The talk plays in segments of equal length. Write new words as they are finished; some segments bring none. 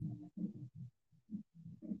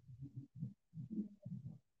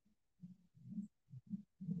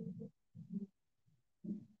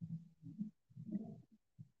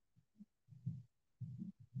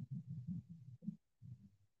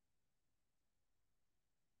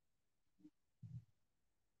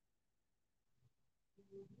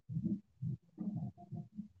You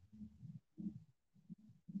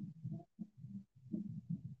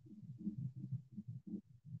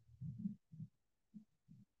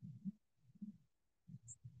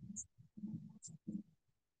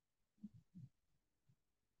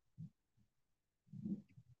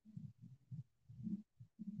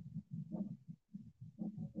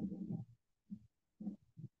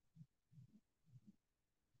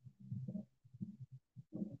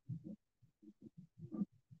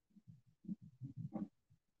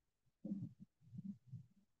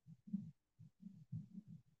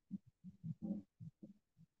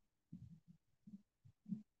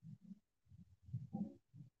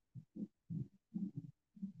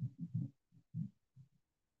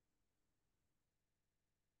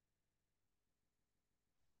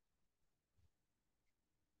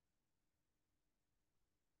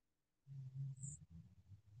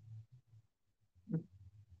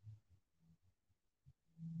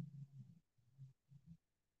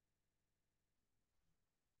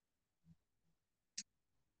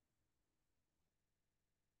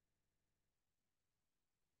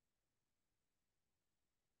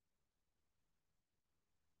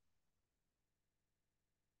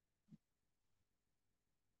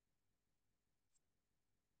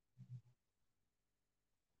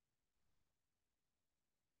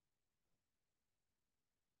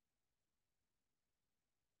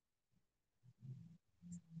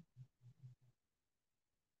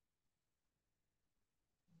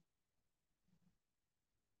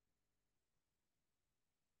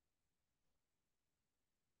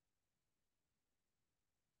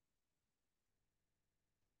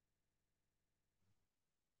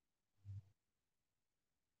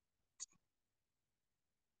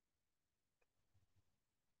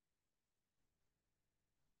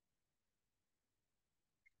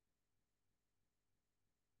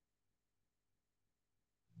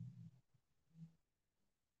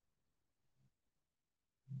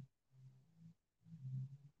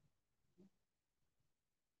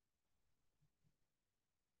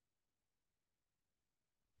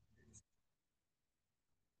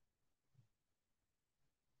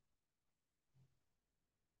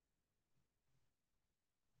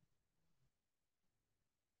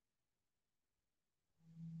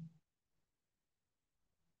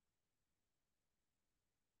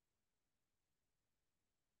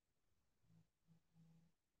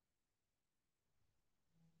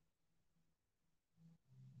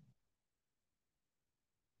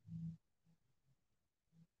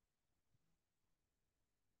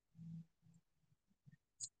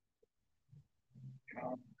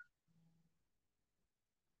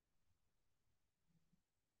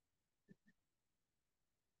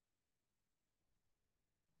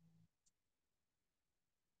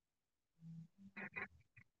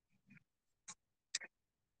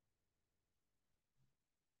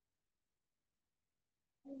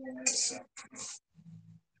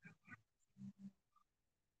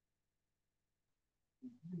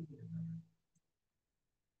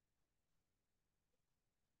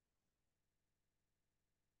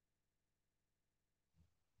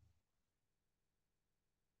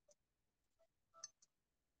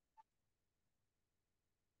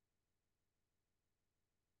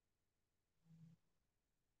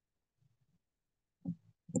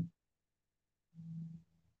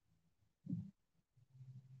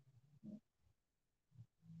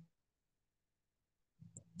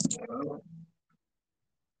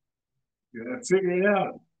gotta figure it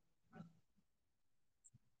out.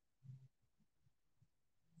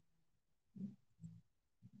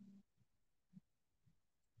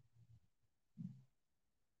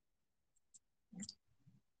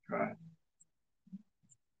 Right.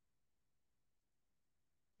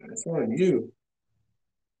 That's on you.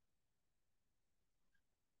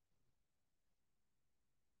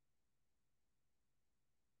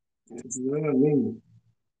 It's not me.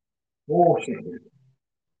 Bullshit.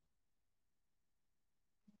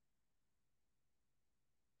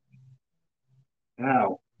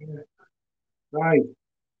 How? Right.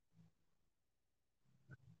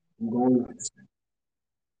 I'm going.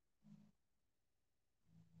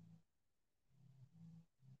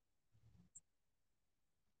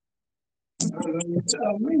 You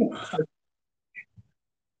tell me.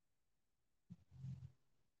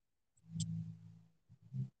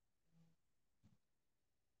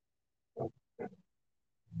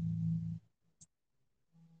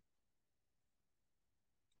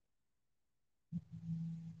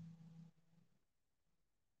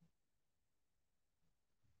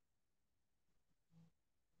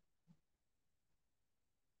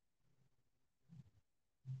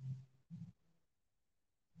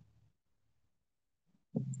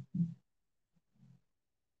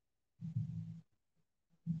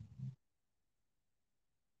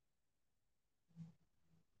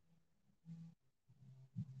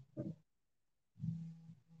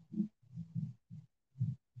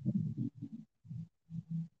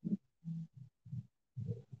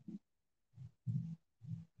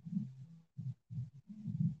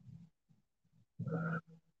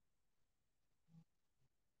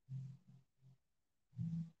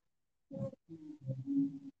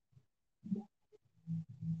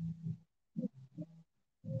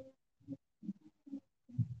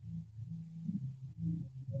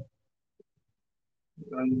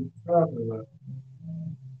 talking about?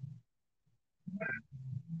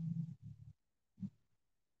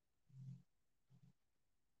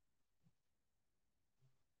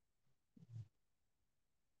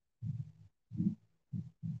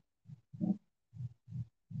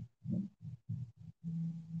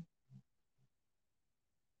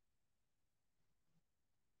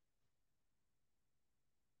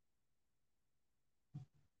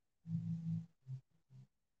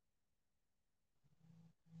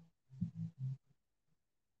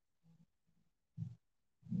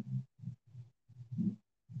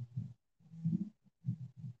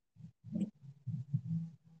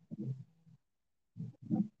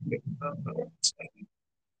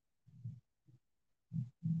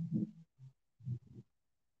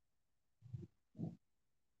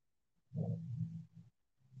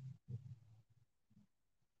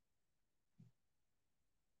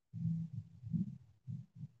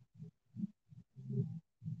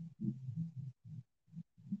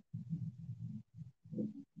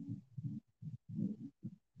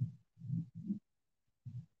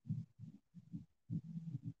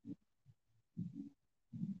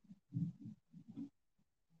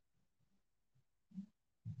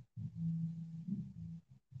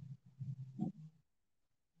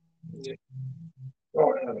 Yeah.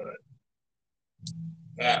 Oh,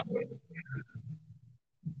 that way.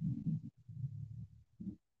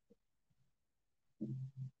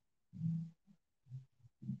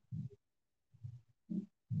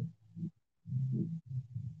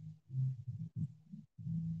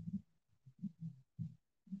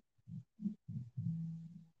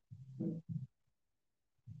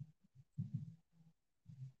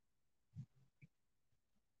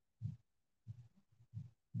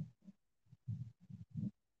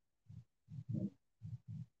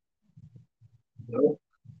 No.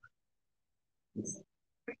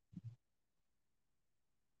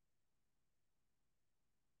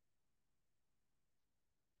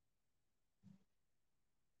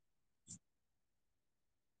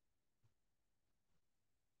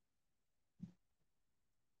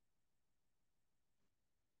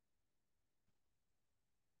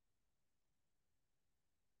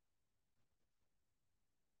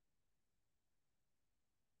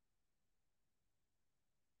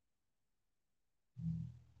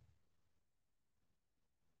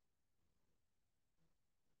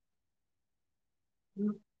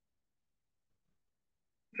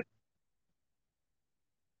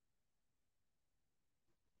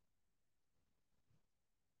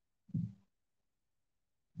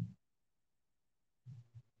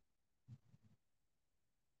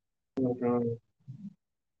 Okay.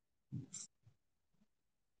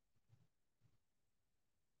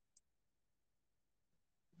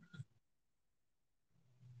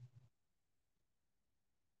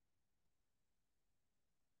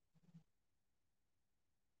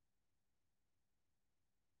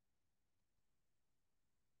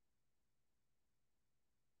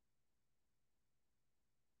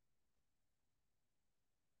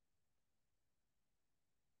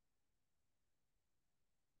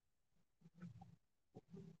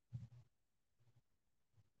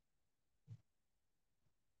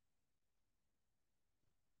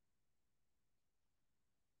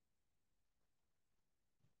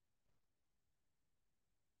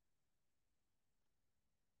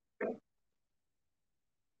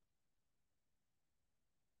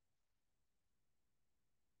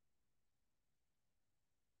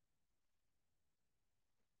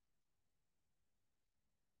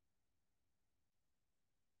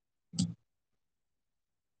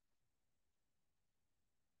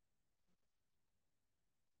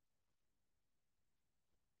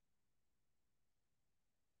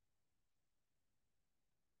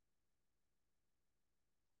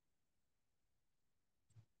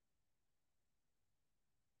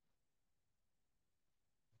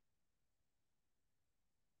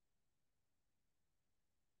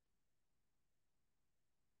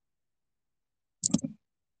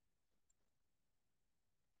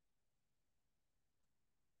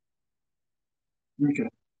 Okay.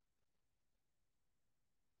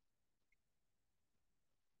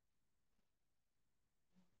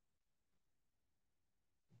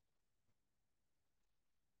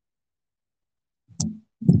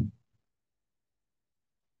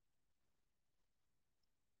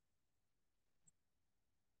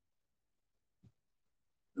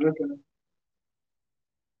 Okay.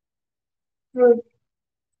 Good.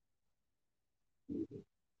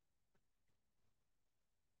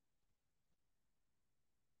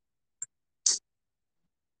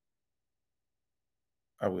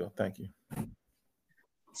 I will. Thank you.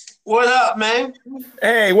 What up, man?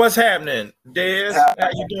 Hey, what's happening, Dez? Uh, How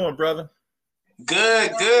you doing, brother?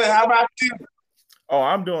 Good, good. How about you? Oh,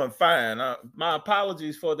 I'm doing fine. My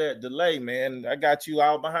apologies for that delay, man. I got you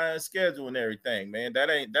out behind schedule and everything, man. That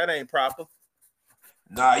ain't proper.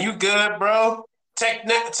 Nah, you good, bro?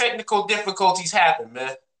 Technical difficulties happen,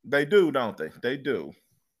 man. They do, don't they? They do.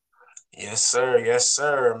 Yes,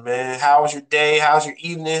 sir, man. How was your day? How's your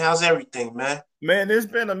evening? How's everything, man? Man, it's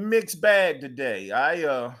been a mixed bag today.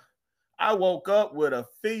 I woke up with a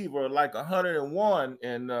fever like 101,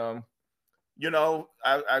 and I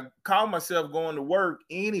called myself going to work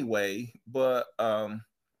anyway, but my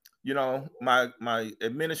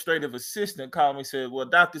administrative assistant called me and said, "Well,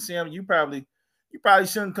 Dr. Sam, you probably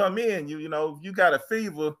shouldn't come in. If you got a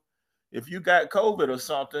fever, if you got COVID or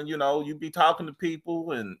something, you'd be talking to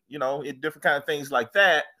people and different kind of things like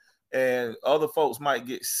that, and other folks might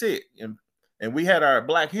get sick." And we had our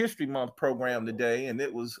Black History Month program today, and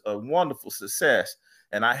it was a wonderful success.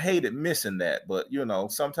 And I hated missing that, but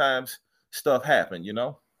sometimes stuff happen.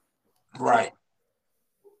 Right.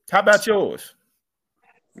 How about yours?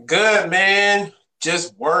 Good, man.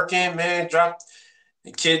 Just working, man. Dropped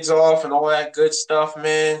the kids off and all that good stuff,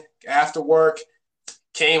 man. After work,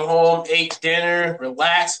 came home, ate dinner,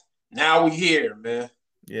 relaxed. Now we here, man.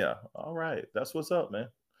 Yeah. All right. That's what's up, man.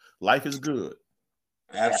 Life is good.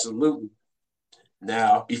 Absolutely.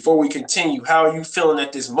 Now, before we continue, how are you feeling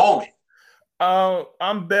at this moment?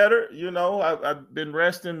 I'm better. I've been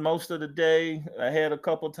resting most of the day. I had a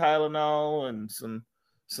couple Tylenol and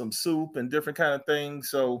some soup and different kind of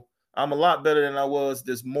things. So I'm a lot better than I was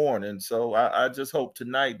this morning. So I just hope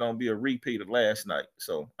tonight don't be a repeat of last night.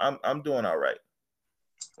 So I'm doing all right.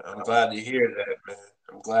 I'm glad to hear that, man.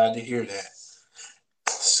 I'm glad to hear that.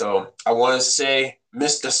 So I want to say,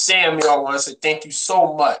 Mr. Samuel, I want to say thank you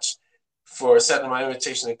so much for accepting my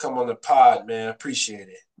invitation to come on the pod, man. I appreciate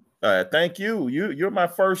it. Thank you. You're my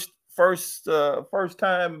first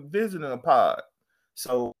time visiting a pod.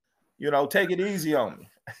 So take it easy on me.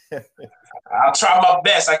 I'll try my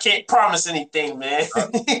best. I can't promise anything, man.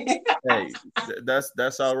 Hey,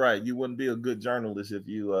 that's all right. You wouldn't be a good journalist if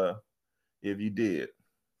you did.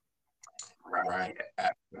 Right,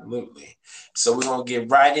 absolutely. So we're gonna get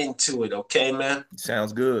right into it, okay, man?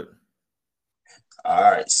 Sounds good. All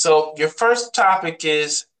right. So your first topic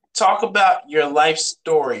is talk about your life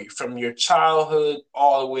story from your childhood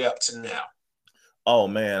all the way up to now. Oh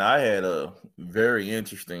man, I had a very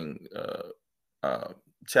interesting uh,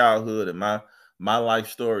 childhood, and my life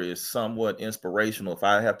story is somewhat inspirational, if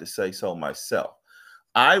I have to say so myself.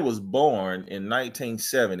 I was born in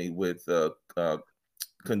 1970 with a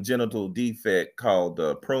congenital defect called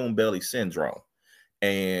prune belly syndrome.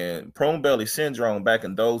 And prune belly syndrome back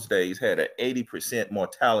in those days had an 80%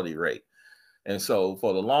 mortality rate. And so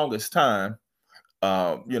for the longest time,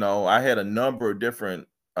 I had a number of different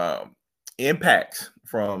um, impacts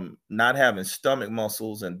from not having stomach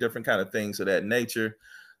muscles and different kind of things of that nature.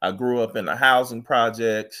 I grew up in a housing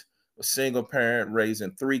project, a single parent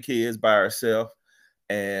raising three kids by herself.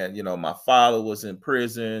 And my father was in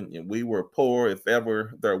prison, and we were poor, if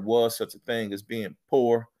ever there was such a thing as being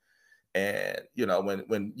poor. And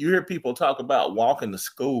when you hear people talk about walking to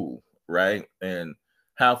school, right, and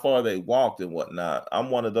how far they walked and whatnot, I'm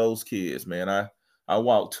one of those kids, man. I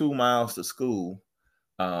walked 2 miles to school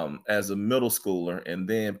as a middle schooler, and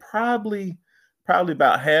then probably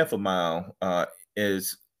about half a mile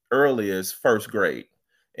as early as first grade.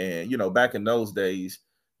 And back in those days,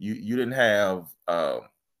 you didn't have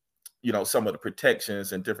some of the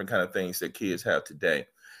protections and different kind of things that kids have today.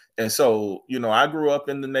 And so, I grew up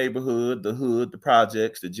in the neighborhood, the hood, the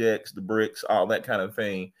projects, the jacks, the bricks, all that kind of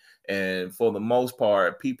thing. And for the most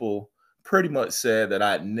part, people pretty much said that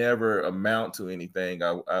I'd never amount to anything.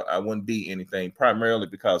 I wouldn't be anything, primarily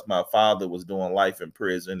because my father was doing life in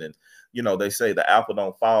prison. And, they say the apple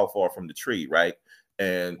don't fall far from the tree, right?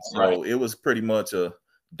 And Right. so it was pretty much a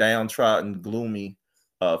downtrodden, gloomy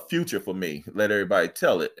future for me. Let everybody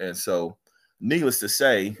tell it. And so, needless to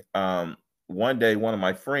say, one day one of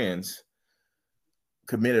my friends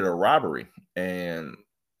committed a robbery, and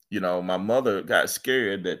my mother got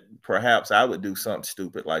scared that perhaps I would do something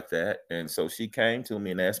stupid like that, and so she came to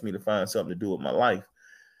me and asked me to find something to do with my life.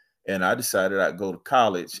 And I decided I'd go to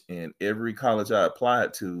college, and every college I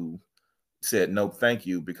applied to said no thank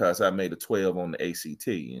you because I made a 12 on the ACT,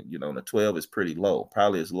 and the 12 is pretty low,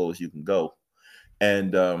 probably as low as you can go.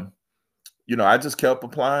 And I just kept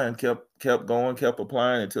applying, kept going, kept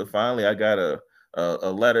applying until finally I got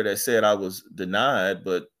a letter that said I was denied,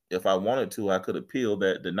 but if I wanted to, I could appeal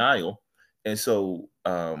that denial. And so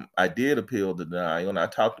I did appeal the denial, and I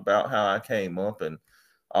talked about how I came up, and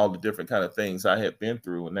all the different kind of things I had been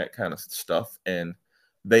through and that kind of stuff. And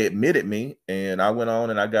they admitted me, and I went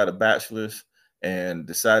on and I got a bachelor's and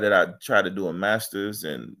decided I'd try to do a master's,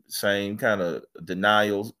 and same kind of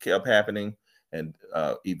denials kept happening. And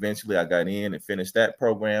eventually I got in and finished that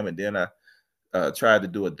program. And then I tried to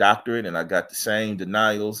do a doctorate, and I got the same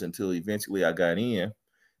denials until eventually I got in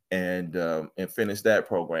and finished that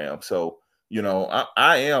program. So, you know,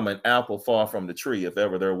 I am an apple far from the tree, if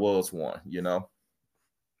ever there was one, you know.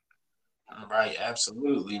 Right,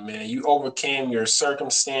 absolutely, man. You overcame your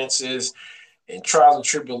circumstances and trials and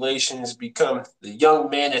tribulations, become the young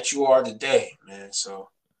man that you are today, man. So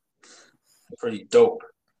pretty dope.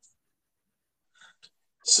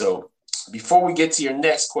 So before we get to your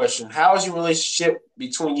next question, how is your relationship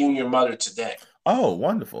between you and your mother today? Oh,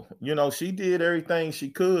 wonderful. You know, she did everything she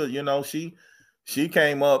could. You know, she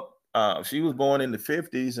came up, she was born in the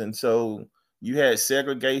 50s, and so you had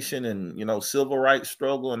segregation and, you know, civil rights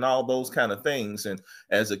struggle and all those kind of things. And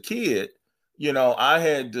as a kid, you know, I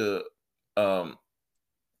had the um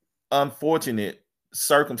unfortunate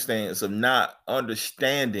circumstance of not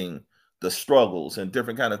understanding the struggles and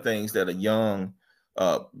different kind of things that a young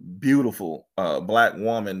uh beautiful black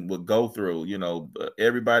woman would go through. You know,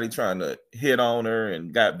 everybody trying to hit on her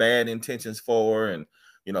and got bad intentions for her, and,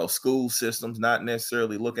 you know, school systems not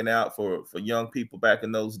necessarily looking out for young people back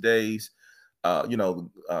in those days. You know,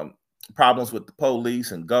 problems with the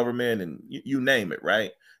police and government and you name it,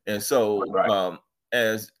 right? And so Right.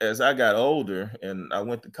 as I got older and I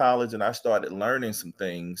went to college and I started learning some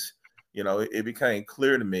things, you know, it became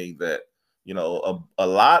clear to me that, you know, a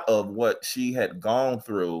lot of what she had gone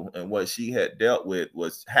through and what she had dealt with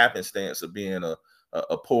was happenstance of being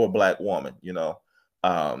a poor black woman, you know.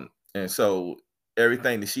 And so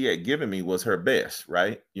everything that she had given me was her best,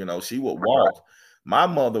 right? You know, she would walk. My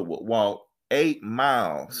mother would walk 8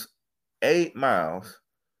 miles, 8 miles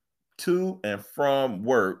to and from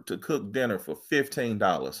work to cook dinner for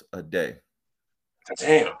 $15 a day.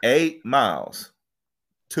 Damn. 8 miles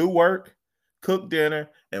to work, cook dinner,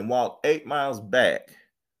 and walk 8 miles back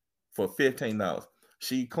for $15.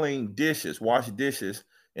 She cleaned dishes, washed dishes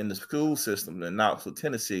in the school system in Knoxville,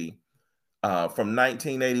 Tennessee, from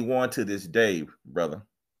 1981 to this day, brother.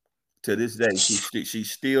 To this day,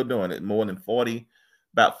 she's still doing it. More than 40,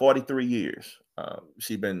 about 43 years.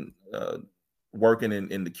 She's been working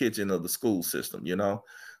in the kitchen of the school system, you know.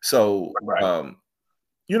 So Right.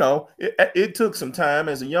 you know, it took some time.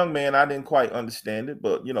 As a young man, I didn't quite understand it,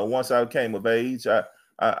 but, you know, once I came of age, I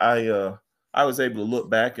I, uh, I was able to look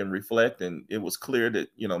back and reflect, and it was clear that,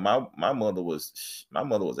 you know, my mother was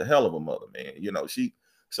a hell of a mother, man. You know, she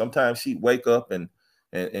sometimes she'd wake up and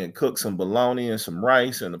cook some bologna and some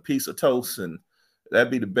rice and a piece of toast, and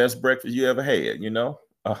that'd be the best breakfast you ever had. You know,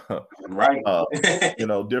 Right. uh, you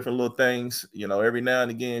know, different little things. You know, every now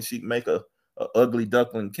and again she'd make a ugly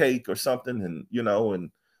duckling cake or something, and, you know,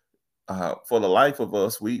 and for the life of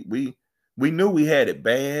us, we knew we had it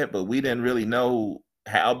bad, but we didn't really know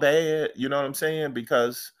how bad. You know what I'm saying?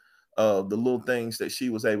 Because of the little things that she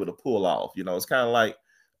was able to pull off. You know, it's kind of like,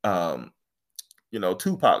 um, you know,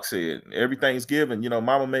 Tupac said, "Everything's given." You know,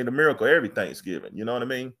 Mama made a miracle. Everything's given. You know what I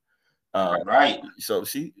mean? Right. So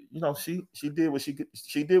she, you know, she did what she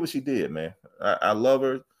did what she did, man. I love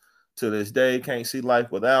her to this day. Can't see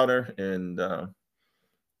life without her, and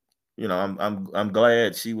you know, I'm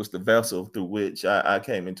glad she was the vessel through which I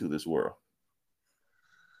came into this world.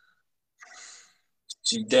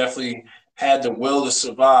 She definitely had the will to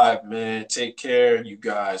survive, man. Take care of you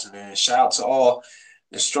guys, man. Shout out to all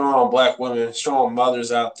the strong black women, strong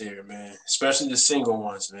mothers out there, man. Especially the single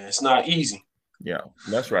ones, man. It's not easy. Yeah,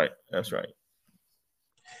 that's right. That's right.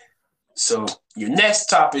 So your next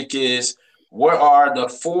topic is, what are the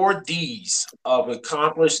 4 Ds of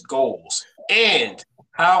accomplished goals, and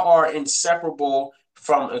how are inseparable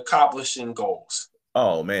from accomplishing goals?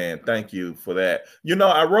 Oh man, thank you for that. You know,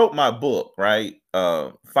 I wrote my book, right?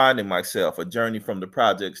 Finding Myself: A Journey from the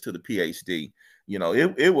Projects to the PhD. You know,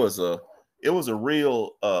 it was a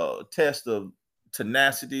real test of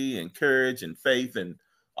tenacity and courage and faith and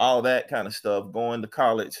all that kind of stuff. Going to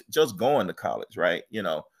college, just going to college, right? You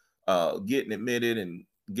know, getting admitted and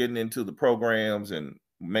getting into the programs and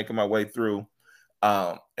making my way through.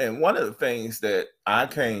 And one of the things that I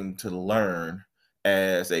came to learn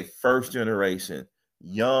as a first generation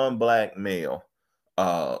young black male,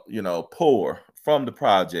 you know, poor from the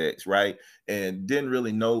projects, right? And didn't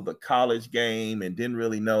really know the college game and didn't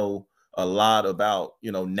really know a lot about,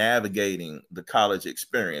 you know, navigating the college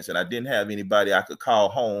experience. And I didn't have anybody I could call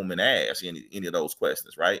home and ask any of those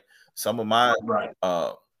questions, right? Some of my Right.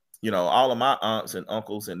 you know, all of my aunts and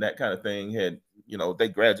uncles and that kind of thing had, they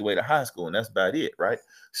graduated high school and that's about it, right?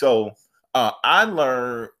 So I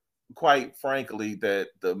learned, quite frankly, that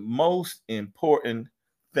the most important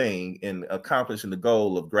thing in accomplishing the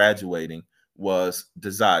goal of graduating was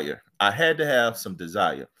desire. I had to have some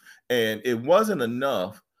desire, and it wasn't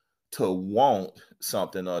enough to want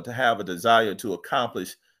something or to have a desire to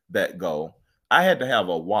accomplish that goal. I had to have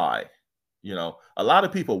a why. A lot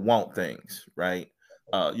of people want things, right?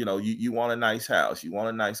 You want a nice house, you want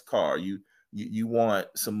a nice car, you want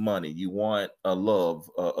some money, you want a love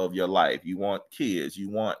of your life, you want kids, you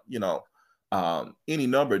want any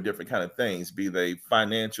number of different kind of things, be they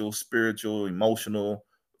financial, spiritual, emotional,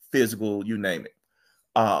 physical, you name it.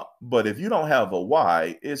 But if you don't have a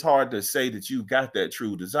why, it's hard to say that you got that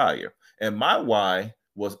true desire. And my why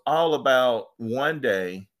was all about, one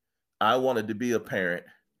day I wanted to be a parent.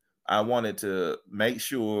 I wanted to make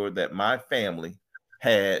sure that my family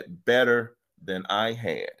had better than I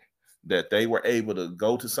had, that they were able to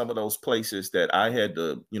go to some of those places that I had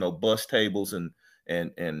to, bust tables and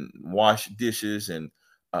wash dishes and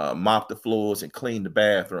mop the floors and clean the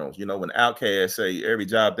bathrooms. When Outkast say every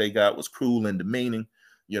job they got was cruel and demeaning,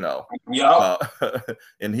 Yep.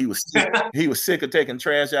 and he was sick of taking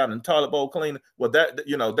trash out and toilet bowl cleaning. Well,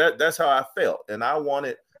 that's how I felt, and I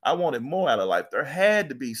wanted more out of life. There had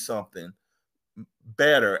to be something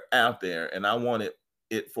better out there, and I wanted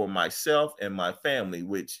it for myself and my family,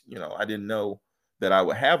 which I didn't know that I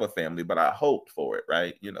would have a family, but I hoped for it,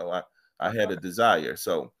 right? I had a desire.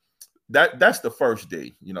 So that's the first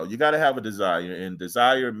D. You got to have a desire, and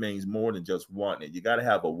desire means more than just wanting it. You got to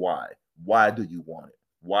have a why. Why do you want it?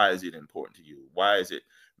 Why is it important to you? Why does it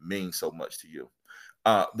mean so much to you?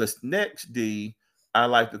 The next D I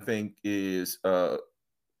like to think is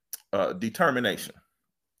determination.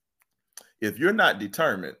 If you're not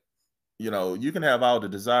determined, you can have all the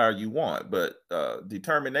desire you want, but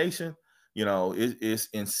determination, is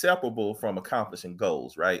inseparable from accomplishing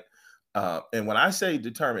goals, right? And when I say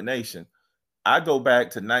determination, I go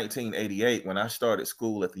back to 1988 when I started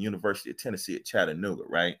school at the University of Tennessee at Chattanooga,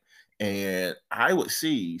 right? And I would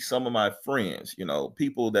see some of my friends,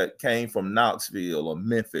 people that came from Knoxville or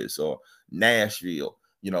Memphis or Nashville,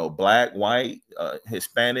 black, white,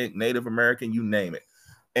 Hispanic, Native American, you name it.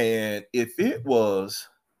 And if it was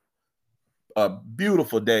a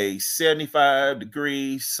beautiful day, 75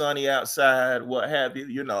 degrees, sunny outside, what have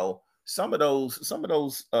you, some of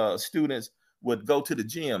those students would go to the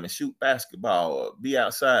gym and shoot basketball or be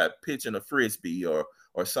outside pitching a frisbee or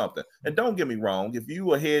something. And don't get me wrong, if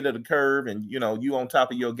you ahead of the curve and you on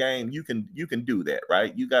top of your game, you can do that,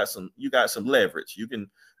 right? You got some leverage. You can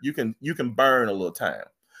burn a little time.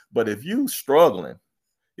 But if you struggling,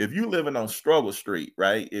 if you living on struggle street,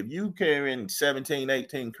 right? If you carrying 17,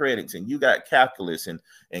 18 credits and you got calculus and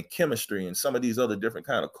chemistry and some of these other different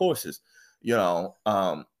kind of courses,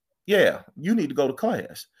 yeah, you need to go to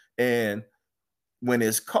class. And when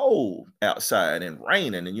it's cold outside and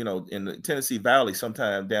raining, and in the Tennessee Valley,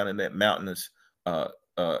 sometime down in that mountainous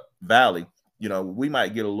valley, we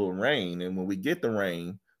might get a little rain. And when we get the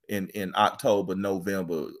rain in October,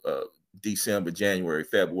 November, December, January,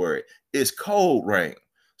 February, it's cold rain.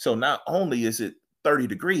 So not only is it 30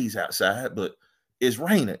 degrees outside, but it's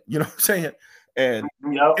raining. You know what I'm saying? And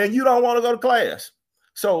you don't want to go to class.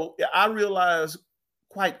 So I realized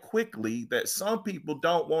quite quickly that some people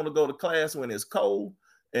don't want to go to class when it's cold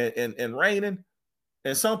and raining.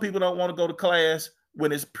 And some people don't want to go to class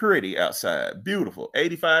when it's pretty outside, beautiful,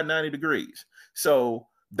 85, 90 degrees. So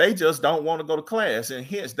they just don't want to go to class. And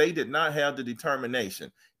hence they did not have the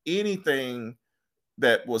determination. Anything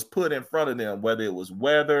that was put in front of them, whether it was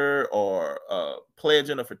weather or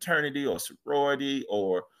pledging a fraternity or sorority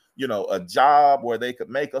or, a job where they could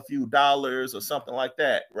make a few dollars or something like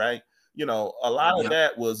that, right? A lot of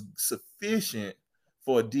that was sufficient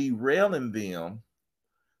for derailing them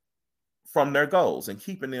from their goals and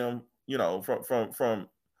keeping them, from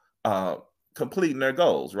completing their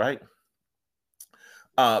goals, right?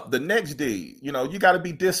 The next D, you got to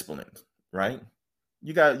be disciplined, right?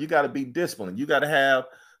 You got to be disciplined. You got to have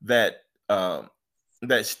that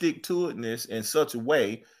that stick to itness in such a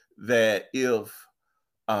way that if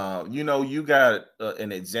you got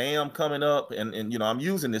an exam coming up, and I'm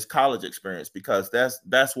using this college experience because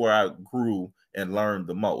that's where I grew and learned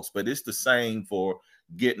the most. But it's the same for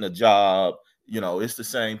getting a job. It's the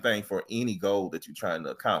same thing for any goal that you're trying to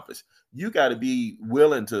accomplish. You got to be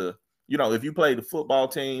willing to, if you play the football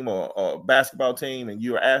team or basketball team and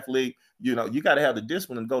you're an athlete, you got to have the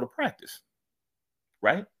discipline and go to practice,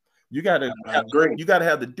 right? You got to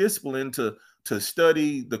have the discipline to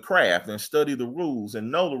study the craft and study the rules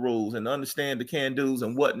and know the rules and understand the can-dos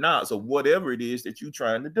and whatnots of whatever it is that you're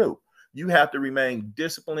trying to do. You have to remain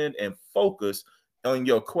disciplined and focused on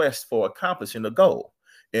your quest for accomplishing the goal.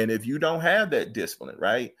 And if you don't have that discipline,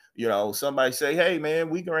 right? You know, somebody say, "Hey, man,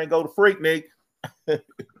 we can go to Freaknik." And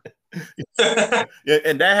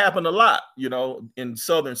that happened a lot, you know, in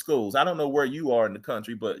southern schools. I don't know where you are in the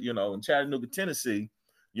country, but you know, in Chattanooga, Tennessee,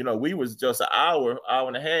 you know, we was just an hour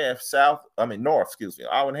and a half north, excuse me,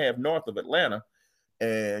 hour and a half north of Atlanta.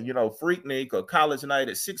 And you know, Freaknik or college night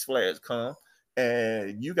at Six Flags come,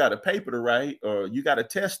 and you got a paper to write or you got a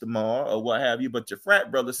test tomorrow or what have you, but your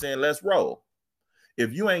frat brother saying, "Let's roll."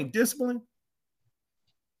 If you ain't disciplined,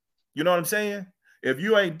 you know what I'm saying? If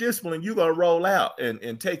you ain't disciplined, you're gonna roll out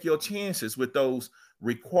and take your chances with those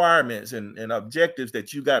requirements and objectives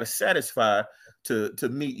that you got to satisfy to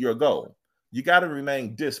meet your goal. You got to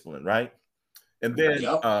remain disciplined, right? And then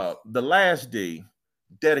Yep. The last D,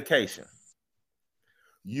 dedication.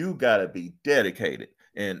 You got to be dedicated.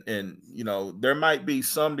 And you know, there might be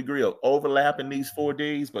some degree of overlap in these 4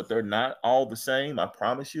 Ds, but they're not all the same. I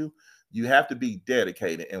promise you. You have to be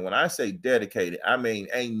dedicated. And when I say dedicated, I mean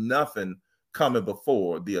ain't nothing coming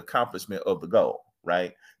before the accomplishment of the goal,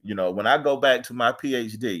 right? You know, when I go back to my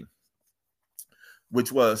PhD,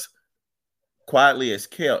 which was quietly as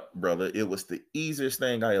kept, brother, it was the easiest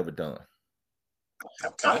thing I ever done.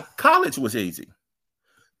 Okay. College was easy.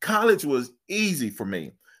 College was easy for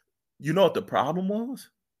me. You know what the problem was?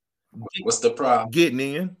 What's the problem? Getting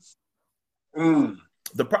in.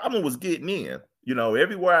 The problem was getting in. You know,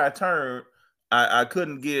 everywhere I turned, I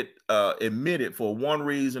couldn't get admitted for one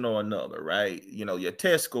reason or another, right? You know, your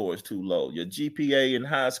test score is too low. Your GPA in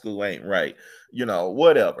high school ain't right. You know,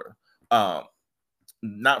 whatever.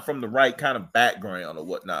 Not from the right kind of background or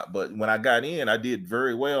whatnot. But when I got in, I did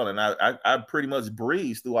very well, and I pretty much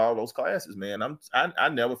breezed through all those classes, man. I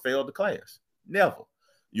never failed the class, never.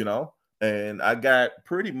 You know, and I got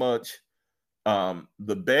pretty much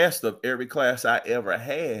the best of every class I ever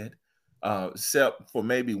had, except for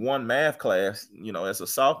maybe one math class. You know, as a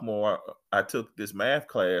sophomore, I took this math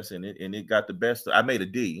class and it got the best. I made a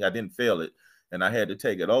D. I didn't fail it, and I had to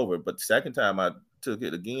take it over. But the second time I took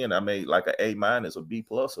it again, I made like an A- or B+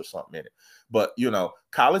 or something in it. But you know,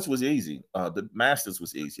 college was easy. The master's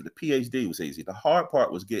was easy. The PhD was easy. The hard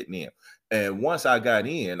part was getting in. And once I got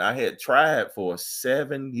in, I had tried for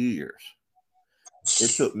 7 years.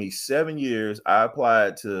 It took me 7 years. I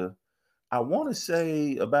applied to, I want to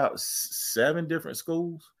say about 7 different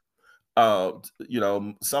schools. You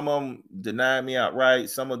know, some of them denied me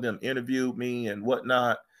outright. Some of them interviewed me and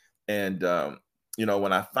whatnot. And you know,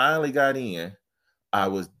 when I finally got in, I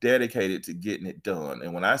was dedicated to getting it done.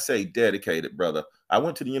 And when I say dedicated, brother, I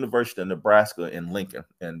went to the University of Nebraska in Lincoln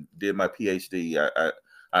and did my PhD.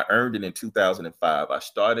 I earned it in 2005. I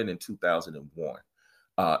started in 2001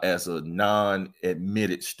 as a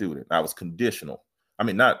non-admitted student. I was conditional. I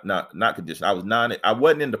mean, not conditional. I was I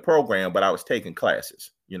wasn't in the program, but I was taking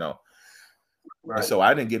classes, you know. Right. And so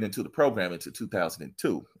I didn't get into the program until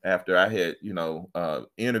 2002 after I had, you know,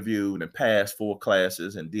 interviewed and passed 4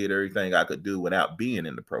 classes and did everything I could do without being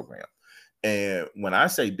in the program. And when I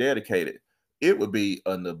say dedicated, it would be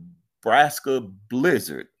a Nebraska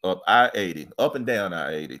blizzard of I-80, up and down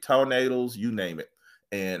I-80, tornadoes, you name it.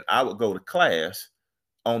 And I would go to class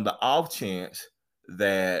on the off chance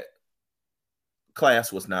that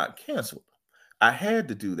class was not canceled. I had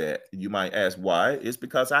to do that. You might ask why. It's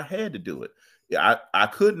because I had to do it. I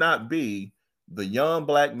could not be the young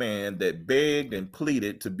black man that begged and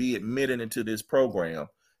pleaded to be admitted into this program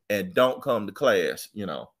and don't come to class.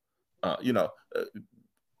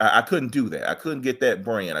 I couldn't do that. I couldn't get that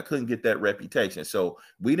brand. I couldn't get that reputation. So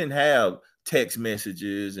we didn't have text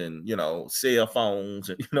messages and, you know, cell phones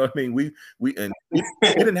and, you know what I mean? We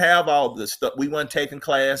didn't have all the stuff. We weren't taking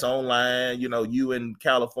class online. You know, you in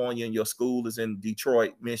California and your school is in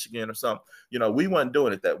Detroit, Michigan or something. You know, we weren't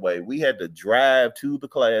doing it that way. We had to drive to the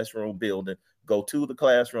classroom building, go to the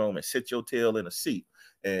classroom and sit your tail in a seat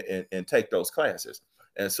and take those classes.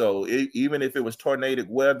 And so even if it was tornadic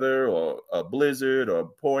weather or a blizzard or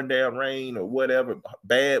pouring down rain or whatever,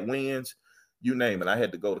 bad winds, you name it, I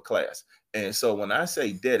had to go to class. And so when I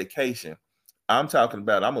say dedication, I'm talking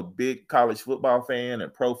about, I'm a big college football fan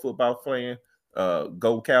and pro football fan.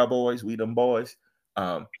 Go Cowboys, we them boys.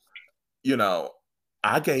 You know,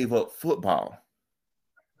 I gave up football,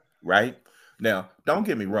 right? Now, don't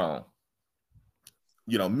get me wrong.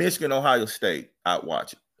 You know, Michigan, Ohio State, I'd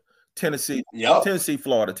watch it. Tennessee, Tennessee,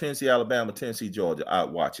 Florida, Tennessee, Alabama, Tennessee, Georgia, I'd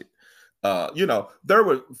watch it. You know, there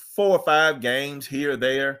were 4 or 5 games here or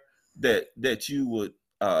there that you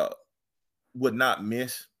would not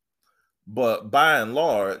miss. But by and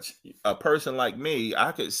large, a person like me,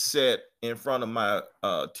 I could sit in front of my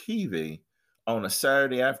TV on a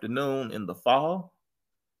Saturday afternoon in the fall,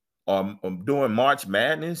 or during March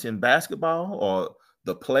Madness in basketball, or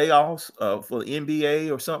the playoffs for the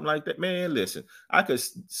NBA or something like that, man, listen, I could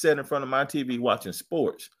sit in front of my TV watching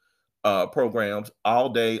sports programs all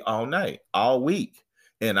day, all night, all week.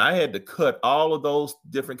 And I had to cut all of those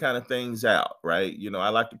different kind of things out, right? You know, I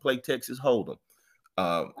like to play Texas Hold'em.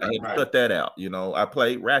 I had to cut that out. You know, I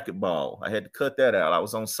played racquetball. I had to cut that out. I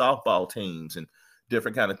was on softball teams and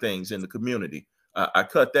different kind of things in the community. I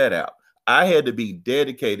cut that out. I had to be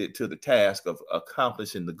dedicated to the task of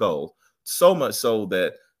accomplishing the goal, so much so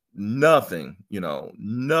that nothing,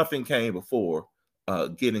 nothing came before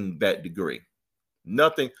getting that degree.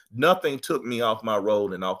 Nothing took me off my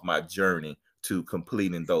road and off my journey to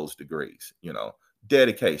completing those degrees.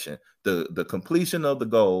 Dedication, the completion of the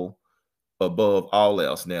goal above all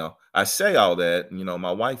else. Now, I say all that,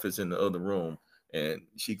 my wife is in the other room and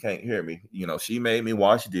she can't hear me. She made me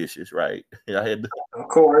wash dishes, right? I had to, of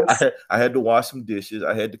course, I had to wash some dishes.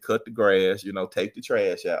 I had to cut the grass, take the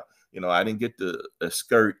trash out. I didn't get to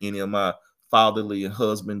skirt any of my fatherly and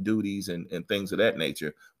husband duties and things of that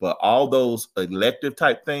nature. But all those elective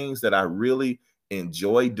type things that I really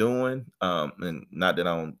enjoy doing, and not that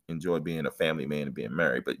I don't enjoy being a family man and being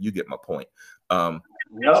married, but you get my point.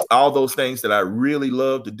 Yep. All those things that I really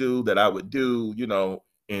love to do that I would do,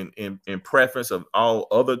 in preference of all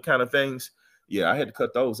other kind of things. Yeah, I had to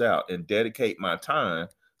cut those out and dedicate my time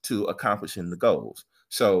to accomplishing the goals.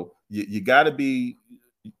 So you got to be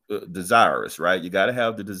desirous, right? You got to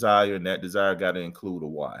have the desire, and that desire got to include a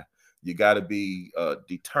why. You got to be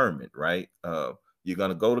determined, right? You're going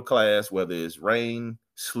to go to class, whether it's rain,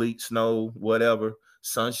 sleet, snow, whatever,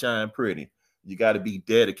 sunshine, pretty. You got to be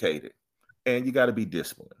dedicated, and you got to be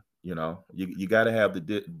disciplined. You got to have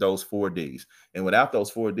those 4 Ds, and without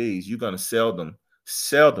those 4 Ds, you're going to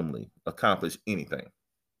seldomly accomplish anything.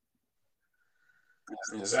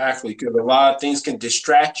 Exactly, because a lot of things can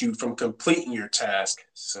distract you from completing your task.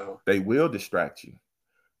 So they will distract you.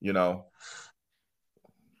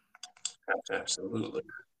 Absolutely.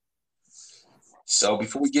 So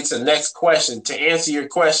before we get to the next question, to answer your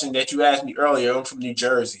question that you asked me earlier, I'm from New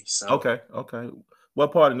Jersey. So okay.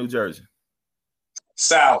 What part of New Jersey?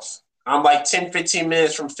 South. I'm like 10, 15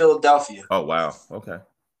 minutes from Philadelphia. Oh, wow. Okay.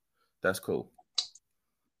 That's cool.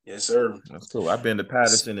 Yes, sir. That's cool. I've been to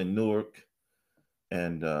Patterson and Newark,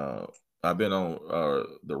 and I've been on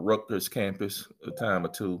the Rutgers campus a time or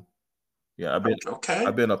two. Yeah,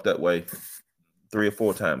 I've been up that way 3 or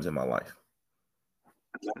 4 times in my life.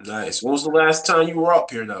 Nice. When was the last time you were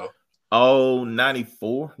up here, though? Oh,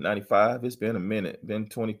 94, 95. It's been a minute. Been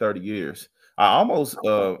 20, 30 years. I almost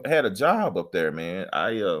had a job up there, man.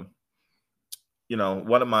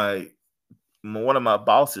 One of my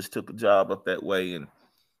bosses took a job up that way, and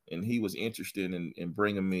he was interested in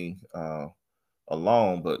bringing me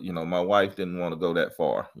along, but my wife didn't want to go that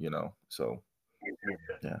far, so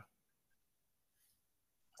yeah.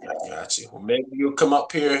 I got you. Well, maybe you'll come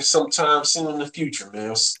up here sometime soon in the future,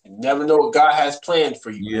 man. You never know what God has planned for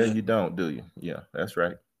you. Yeah, man. you don't, do you? Yeah, that's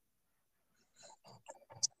right.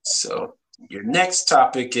 So your next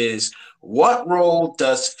topic is, what role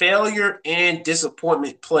does failure and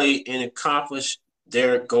disappointment play in accomplish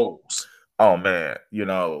their goals? Oh man,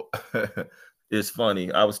 it's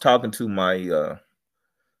funny. I was talking to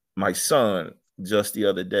my son just the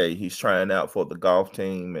other day. He's trying out for the golf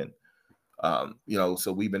team, and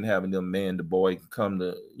so we've been having them man to boy come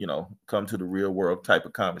to the real world type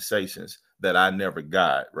of conversations that I never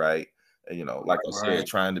got, right? Like I said,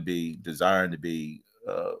 desiring to be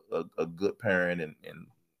a good parent and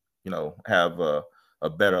have a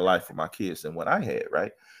better life for my kids than what I had,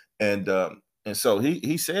 right? And so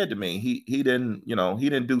he said to me, he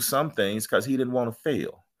didn't do some things because he didn't want to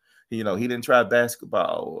fail. He didn't try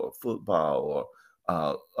basketball or football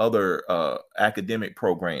or other academic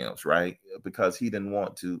programs, right? Because he didn't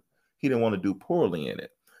want to do poorly in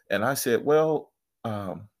it. And I said, well,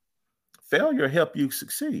 failure help you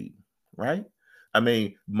succeed, right? I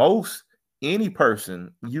mean, any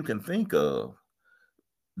person you can think of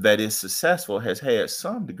that is successful has had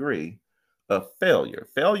some degree of failure.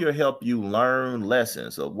 Failure help you learn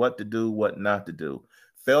lessons of what to do, what not to do.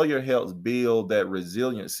 Failure helps build that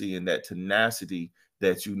resiliency and that tenacity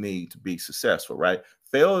that you need to be successful, right?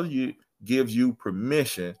 Failure gives you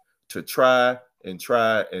permission to try and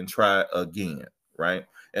try and try again, right?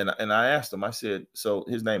 And I asked him, I said, so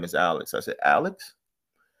his name is Alex. I said, Alex,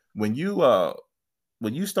 when you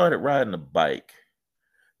started riding a bike,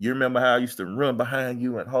 you remember how I used to run behind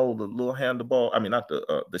you and hold the little handlebar? I mean, not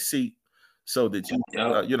the seat, so that you,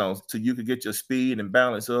 so you could get your speed and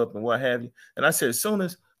balance up and what have you. And I said, as soon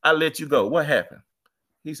as I let you go, what happened?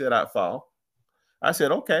 He said, I'd fall. I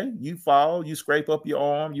said, okay, you fall, you scrape up your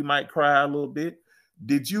arm, you might cry a little bit.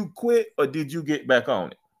 Did you quit or did you get back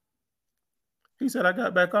on it? He said, I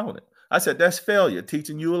got back on it. I said, that's failure,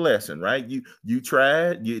 teaching you a lesson, right? You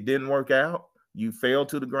tried, it didn't work out. You fell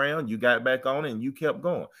to the ground, you got back on it, and you kept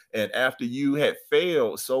going. And after you had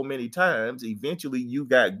failed so many times, eventually you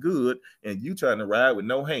got good, and you trying to ride with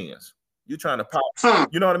no hands. You trying to pop,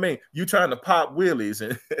 you know what I mean? You trying to pop wheelies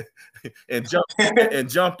and and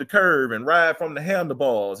jump the curve and ride from the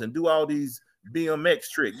handlebars and do all these BMX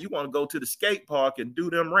tricks. You want to go to the skate park and do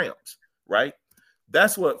them ramps, right?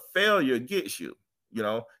 That's what failure gets you. You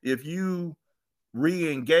know, if you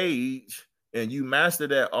re-engage and you master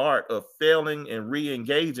that art of failing and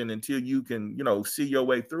re-engaging until you can, you know, see your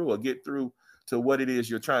way through or get through to what it is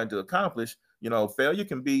you're trying to accomplish, you know, failure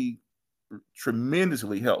can be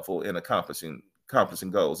tremendously helpful in accomplishing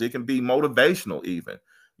goals. It can be motivational even,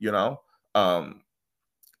 you know.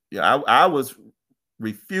 Yeah, I was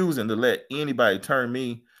refusing to let anybody turn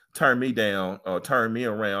me down or turn me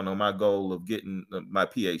around on my goal of getting my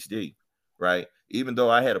PhD, right? Even though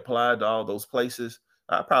I had applied to all those places,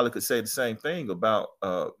 I probably could say the same thing about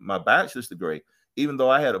my bachelor's degree. Even though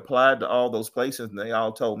I had applied to all those places and they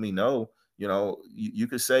all told me no, you know, you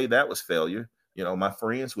could say that was failure. You know, my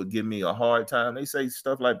friends would give me a hard time. They say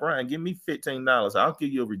stuff like, Brian, give me $15. I'll give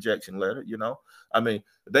you a rejection letter, you know.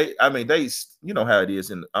 They, you know how it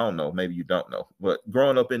is. And I don't know, maybe you don't know, but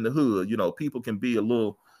growing up in the hood, you know, people can be a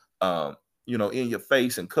little, you know, in your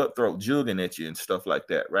face and cutthroat jugging at you and stuff like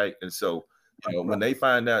that. Right. And so, you know, when they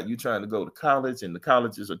find out you're trying to go to college and the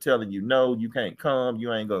colleges are telling you, no, you can't come,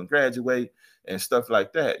 you ain't going to graduate and stuff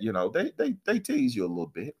like that, you know, they tease you a little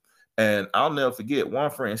bit. And I'll never forget one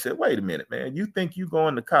friend said, wait a minute, man, you think you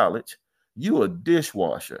going to college? You a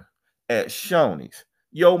dishwasher at Shoney's.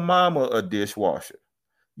 Your mama a dishwasher.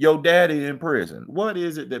 Your daddy in prison. What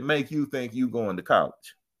is it that make you think you going to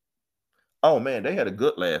college? Oh man, they had a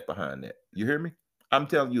good laugh behind that. You hear me? I'm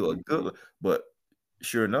telling you a good, but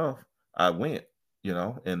sure enough, I went, you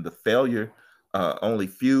know, and the failure only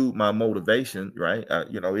fueled my motivation, right?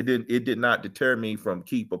 You know, it did not deter me from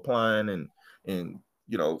keep applying and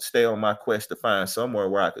you know, stay on my quest to find somewhere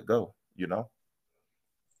where I could go, you know.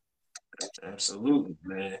 Absolutely,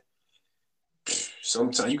 man.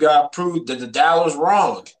 Sometimes you gotta prove that the Dallas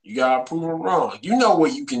wrong. You gotta prove them wrong. You know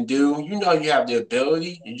what you can do. You know you have the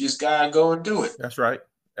ability. You just gotta go and do it. That's right.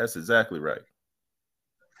 That's exactly right.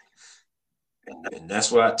 And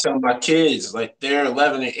that's what I tell my kids. Like they're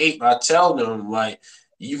 11 and 8, but I tell them like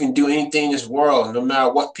you can do anything in this world, no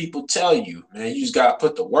matter what people tell you. Man, you just gotta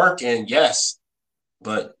put the work in. Yes,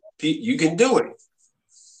 but you can do it.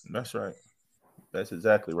 That's right. That's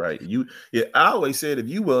exactly right. Yeah, I always said if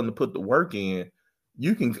you willing to put the work in,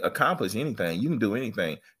 you can accomplish anything. You can do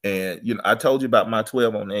anything. And you know, I told you about my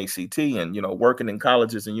 12 on the ACT, and you know, working in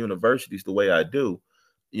colleges and universities the way I do.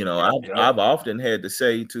 You know, I've often had to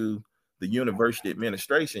say to the university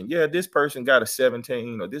administration, yeah, this person got a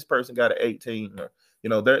 17 or this person got an 18, or you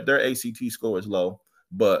know, their ACT score is low,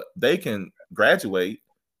 but they can graduate.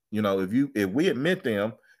 You know, if we admit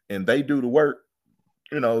them and they do the work,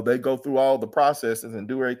 you know, they go through all the processes and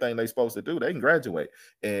do everything they're supposed to do, they can graduate.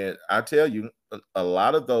 And I tell you, a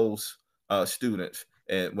lot of those students,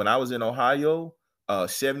 and when I was in Ohio,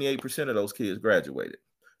 78% of those kids graduated.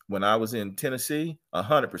 When I was in Tennessee,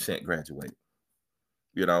 100% graduated.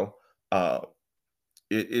 You know, uh,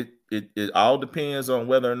 it all depends on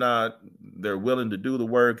whether or not they're willing to do the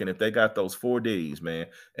work and if they got those 4 Ds, man.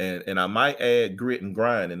 And I might add grit and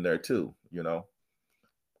grind in there too, you know.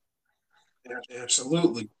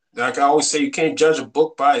 Absolutely. Like I always say, you can't judge a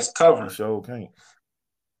book by its cover. You sure can't.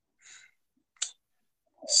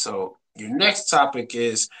 So your next topic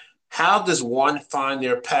is how does one find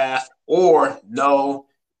their path or know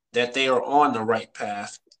that they are on the right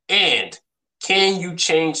path? And can you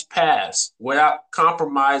change paths without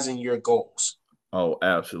compromising your goals? Oh,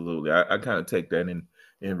 absolutely. I kind of take that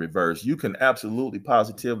in reverse. You can absolutely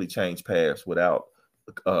positively change paths without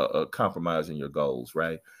compromising your goals,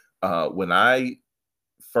 right? When I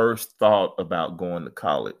first thought about going to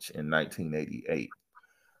college in 1988,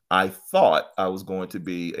 I thought I was going to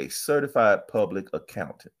be a certified public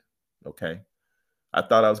accountant. Okay. I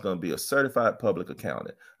thought I was going to be a certified public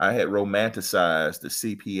accountant. I had romanticized the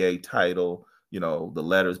CPA title, you know, the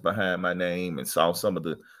letters behind my name, and saw some of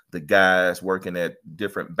the guys working at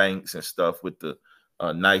different banks and stuff with the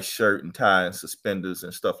nice shirt and tie and suspenders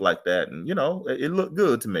and stuff like that. And, you know, it looked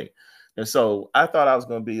good to me. And so I thought I was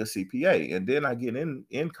going to be a CPA. And then I get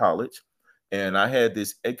in college and I had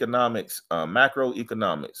this economics,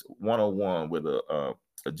 macroeconomics 101 with a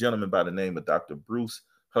gentleman by the name of Dr. Bruce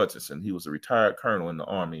Hutchinson. He was a retired colonel in the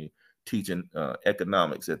Army teaching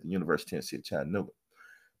economics at the University of Tennessee at Chattanooga.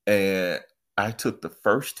 And I took the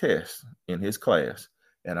first test in his class,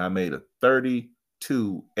 and I made a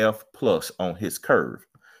 32 F plus on his curve.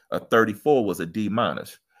 A 34 was a D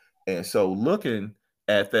minus. And so looking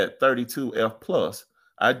at that 32 F plus,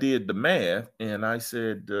 I did the math and I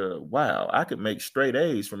said, wow, I could make straight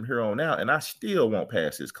A's from here on out, and I still won't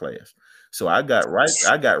pass this class. So I got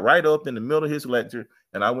right up in the middle of his lecture,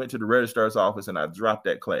 and I went to the registrar's office and I dropped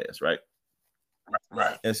that class, right?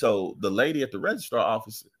 Right. And so the lady at the registrar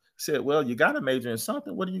office said, well, you got to major in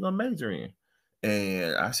something. What are you going to major in?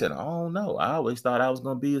 And I said, I don't know. I always thought I was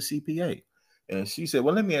going to be a CPA. And she said,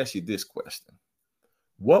 well, let me ask you this question.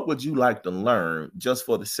 What would you like to learn just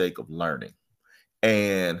for the sake of learning?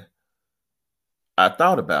 And I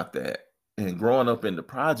thought about that. And growing up in the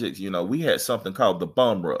projects, you know, we had something called the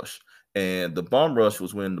bum rush. And the bum rush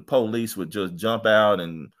was when the police would just jump out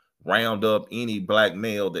and round up any black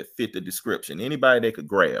male that fit the description, anybody they could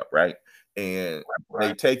grab, right? And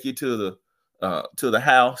they take you to the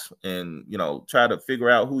house and, you know, try to figure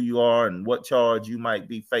out who you are and what charge you might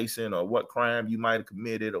be facing or what crime you might have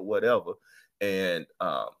committed or whatever. And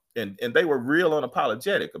they were real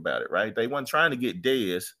unapologetic about it, right? They weren't trying to get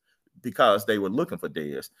Dez because they were looking for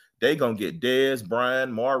Dez. They gonna get Dez,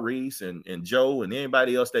 Brian, Maurice, and Joe, and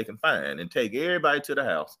anybody else they can find, and take everybody to the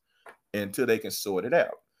house until they can sort it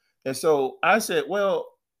out. And so I said, well,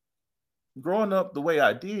 growing up the way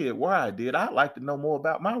I did, where I did, I'd like to know more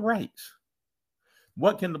about my rights.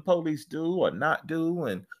 What can the police do or not do,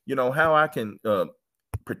 and you know how I can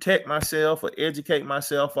protect myself or educate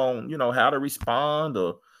myself on, you know, how to respond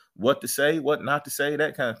or what to say, what not to say,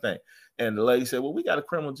 that kind of thing. And the lady said, well, we got a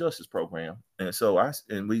criminal justice program. And so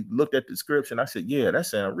we looked at the description. I said, yeah, that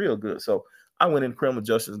sounds real good. So I went into criminal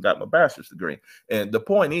justice and got my bachelor's degree. And the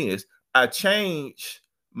point is, I changed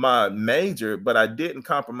my major, but I didn't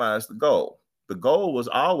compromise the goal. The goal was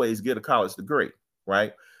always get a college degree,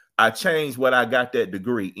 right? I changed what I got that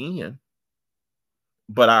degree in,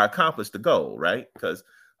 but I accomplished the goal, right? Because,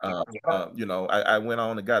 you know, I went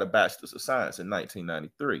on and got a bachelor's of science in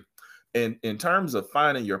 1993. And in terms of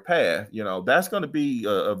finding your path, you know, that's going to be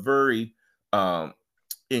a very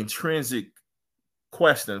intrinsic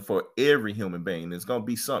question for every human being. It's going to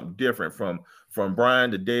be something different from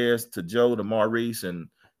Brian to Dez to Joe to Maurice and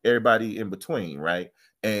everybody in between, right?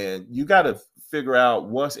 And you got to figure out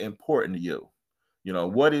what's important to you. You know,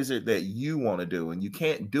 what is it that you want to do? And you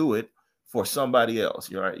can't do it for somebody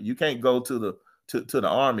else. Right? You can't go to the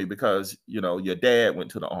army because, you know, your dad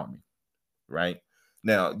went to the army, right?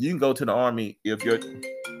 Now, you can go to the army if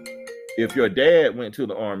your dad went to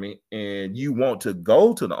the army and you want to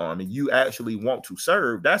go to the army, you actually want to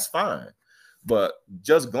serve, that's fine. But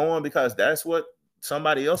just going because that's what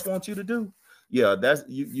somebody else wants you to do, yeah, that's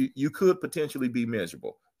you could potentially be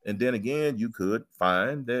miserable. And then again, you could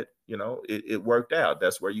find that, you know, it worked out.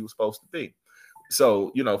 That's where you were supposed to be.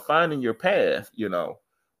 So, you know, finding your path, you know,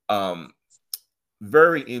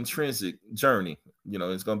 very intrinsic journey. You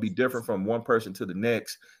know, it's going to be different from one person to the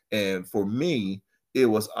next. And for me, it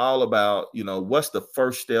was all about, you know, what's the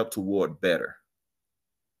first step toward better?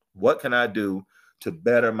 What can I do to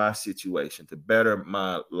better my situation, to better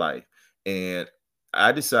my life? And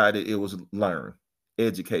I decided it was learn,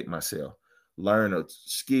 educate myself, learn a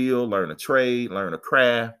skill, learn a trade, learn a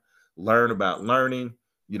craft, learn about learning,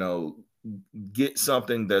 you know, get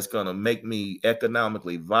something that's going to make me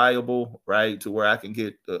economically viable, right? To where I can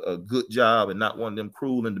get a good job and not one of them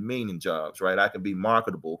cruel and demeaning jobs, right? I can be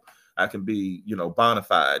marketable. I can be, you know, bona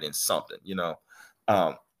fide in something, you know.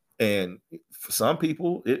 And for some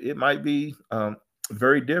people, it might be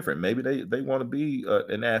very different. Maybe they want to be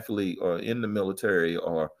an athlete or in the military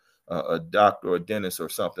or a doctor or a dentist or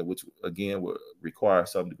something, which again would require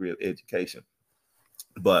some degree of education.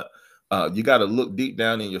 But you got to look deep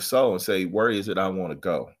down in your soul and say, where is it I want to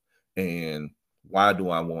go? And why do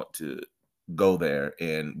I want to go there?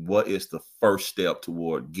 And what is the first step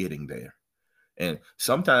toward getting there? And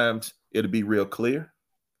sometimes it'll be real clear,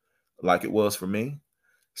 like it was for me.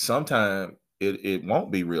 Sometimes it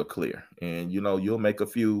won't be real clear. And, you know, you'll make a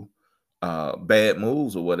few bad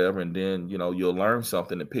moves or whatever. And then, you know, you'll learn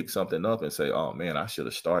something and pick something up and say, oh, man, I should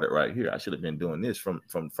have started right here. I should have been doing this from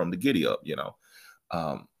the giddy up, you know.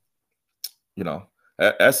 You know,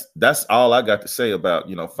 that's all I got to say about,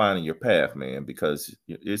 you know, finding your path, man, because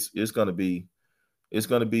it's going to be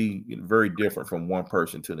very different from one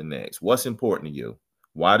person to the next. What's important to you?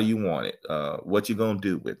 Why do you want it? What you going to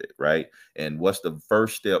do with it, right? And what's the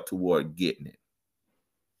first step toward getting it?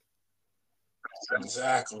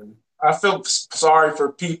 Exactly. I feel sorry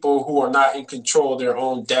for people who are not in control of their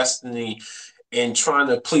own destiny and trying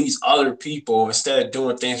to please other people instead of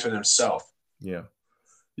doing things for themselves. Yeah.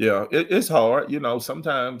 Yeah. It's hard. You know,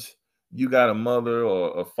 sometimes you got a mother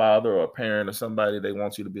or a father or a parent or somebody, they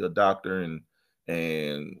want you to be a doctor,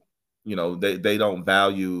 and you know, they don't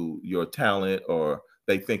value your talent, or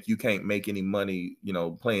they think you can't make any money, you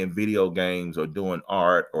know, playing video games or doing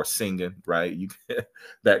art or singing, right? You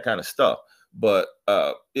that kind of stuff. But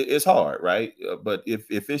it's hard, right? But if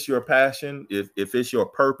it's your passion, if it's your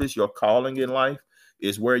purpose, your calling in life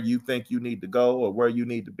is where you think you need to go or where you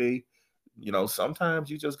need to be, you know, sometimes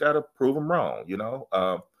you just got to prove them wrong. You know,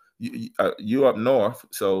 you up north,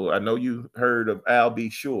 so I know you heard of Al B.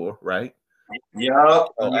 Sure, right? Yeah.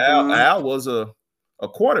 Oh, Al was a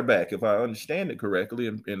quarterback, if I understand it correctly,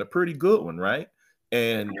 and a pretty good one, right?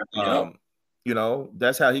 And Yep. you know,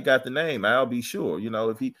 that's how he got the name, Al B. Sure. You know,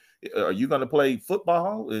 if he are you going to play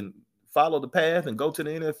football and follow the path and go to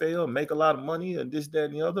the NFL and make a lot of money and this, that,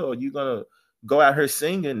 and the other, or are you going to go out here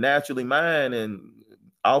singing naturally mine and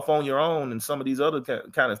off on your own and some of these other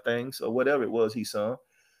kind of things or whatever it was he sung?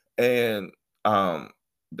 And um,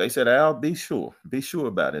 they said, Al, be sure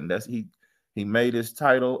about it. And that's he made his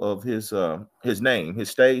title of his name,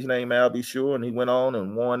 his stage name, Al B. Sure, and he went on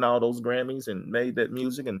and won all those Grammys and made that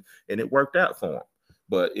music, and it worked out for him.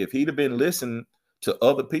 But if he'd have been listening to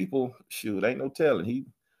other people, shoot, ain't no telling. He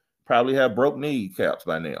probably have broke kneecaps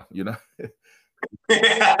by now, you know.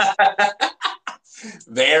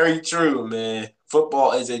 Very true, man.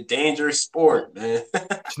 Football is a dangerous sport, man.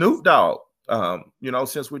 Snoop Dogg, you know,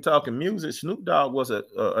 since we're talking music, Snoop Dogg was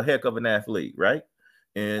a heck of an athlete, right?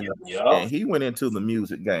 And Yep. he went into the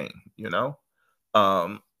music game, you know,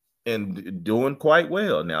 um, and doing quite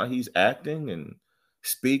well. Now he's acting and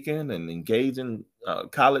speaking and engaging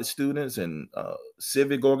college students and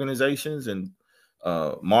civic organizations and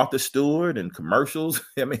Martha Stewart and commercials.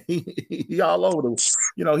 I mean, he all over the,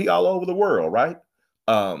 you know, he all over the world, right?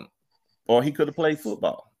 Um, or he could have played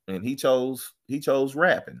football, and he chose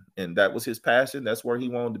rapping, and that was his passion. That's where he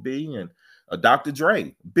wanted to be. And Dr.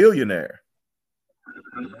 Dre, billionaire,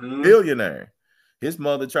 billionaire. His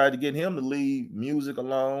mother tried to get him to leave music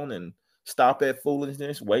alone and stop that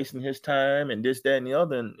foolishness, wasting his time and this, that, and the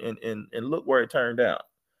other. And look where it turned out.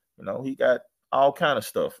 You know, he got all kind of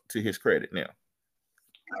stuff to his credit now.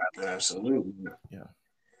 Absolutely. Yeah.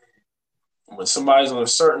 When somebody's on a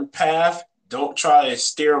certain path, don't try to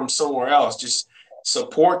steer them somewhere else. Just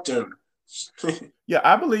support them. Yeah,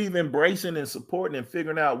 I believe embracing and supporting and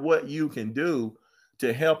figuring out what you can do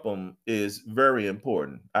to help them is very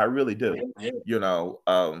important. I really do. Yeah. You know,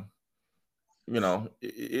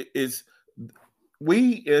 it's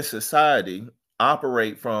we as society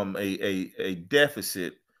operate from a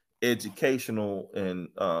deficit educational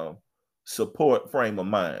and support frame of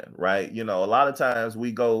mind, right? You know, a lot of times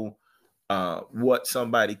we go what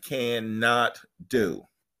somebody cannot do.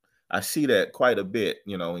 I see that quite a bit,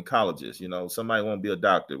 you know, in colleges. You know, somebody want to be a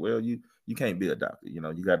doctor. Well, you can't be a doctor. You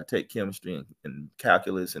know, you got to take chemistry and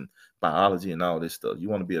calculus and biology and all this stuff. You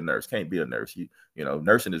want to be a nurse, can't be a nurse. You know,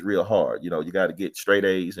 nursing is real hard. You know, you got to get straight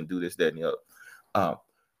A's and do this, that, and the other. Um,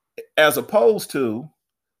 as opposed to,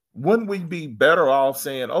 wouldn't we be better off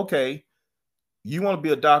saying, okay, you want to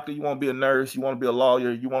be a doctor, you want to be a nurse, you want to be a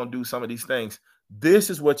lawyer, you want to do some of these things. This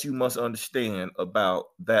is what you must understand about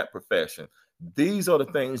that profession. These are the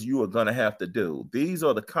things you are going to have to do. These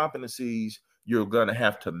are the competencies you're going to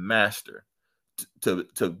have to master to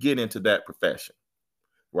get into that profession,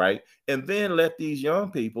 right? And then let these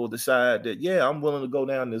young people decide that, yeah, I'm willing to go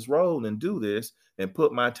down this road and do this and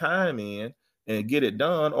put my time in and get it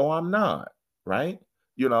done, or I'm not, right?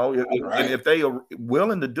 You know, and if they are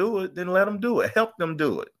willing to do it, then let them do it. Help them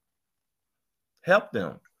do it. Help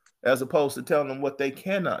them, as opposed to telling them what they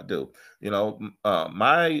cannot do. You know,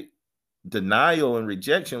 my denial and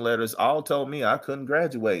rejection letters all told me I couldn't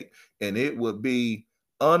graduate, and it would be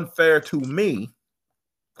unfair to me.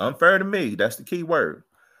 Unfair to me. That's the key word.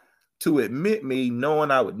 To admit me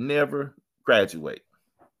knowing I would never graduate.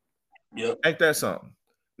 Yep. Ain't that something?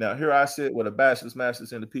 Now here I sit with a bachelor's,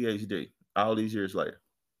 master's, and a PhD all these years later.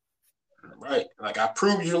 Right. Like I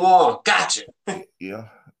proved you wrong. Gotcha. Yeah,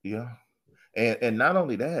 yeah. And not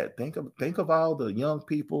only that, think of all the young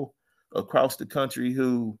people across the country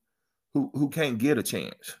who can't get a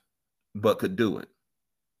chance but could do it.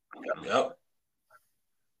 Yep.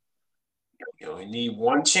 You only need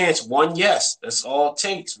one chance, one yes. That's all it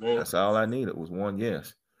takes, man. That's all I needed was one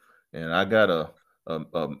yes, and I got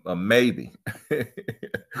a maybe.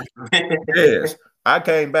 Yes, I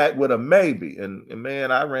came back with a maybe, and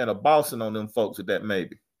man, I ran a Boston on them folks with that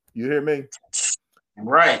maybe. You hear me?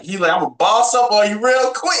 Right. He like, I'm gonna boss up on you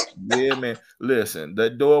real quick. Yeah, man. Listen, the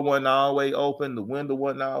door wasn't all the way open, the window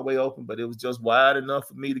wasn't all the way open, but it was just wide enough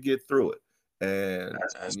for me to get through it. And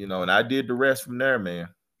That's, and I did the rest from there, man.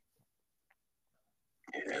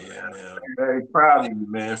 yeah, man. I'm very proud of you,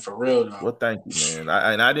 man. For real though. Well, thank you, man.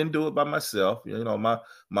 I didn't do it by myself.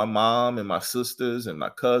 My mom and my sisters and my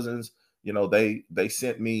cousins, they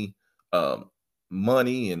sent me um,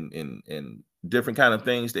 money and different kind of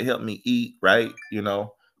things to help me eat. Right. They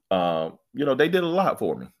did a lot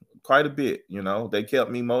for me, quite a bit. They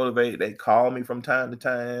kept me motivated. They called me from time to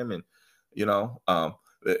time, and you know, um,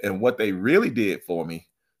 and what they really did for me,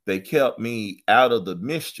 they kept me out of the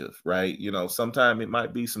mischief. Right. Sometimes it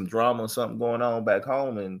might be some drama or something going on back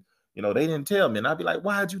home, and they didn't tell me. And I'd be like,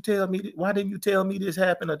 why'd you tell me? Why didn't you tell me this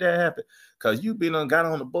happened or that happened? Because you been on got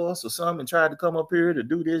on the bus or something and tried to come up here to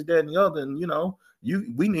do this, that, and the other. And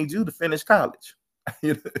we need you to finish college.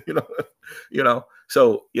 you know,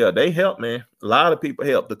 So yeah, they helped, man. A lot of people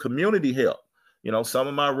helped. The community helped. Some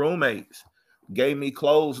of my roommates gave me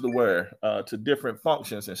clothes to wear to different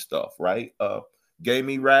functions and stuff, right? Gave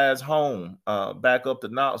me rides home, back up to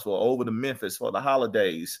Knoxville, over to Memphis for the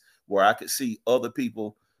holidays, where I could see other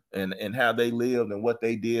people and how they lived and what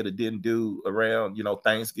they did or didn't do around,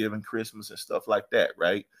 Thanksgiving, Christmas, and stuff like that,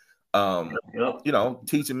 right? Yep.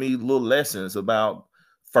 Teaching me little lessons about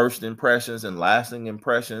first impressions and lasting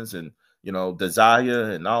impressions, and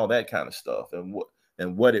desire and all that kind of stuff, and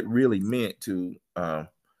what it really meant to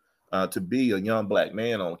be a young Black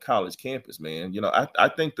man on a college campus, man. I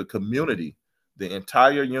think the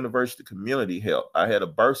entire university community helped. I had a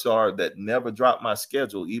bursar that never dropped my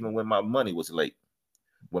schedule, even when my money was late,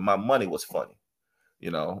 when my money was funny.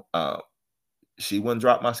 She wouldn't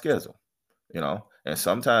drop my schedule. And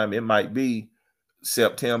sometime it might be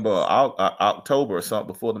September or October or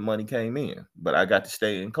something before the money came in, but I got to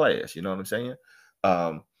stay in class. You know what I'm saying?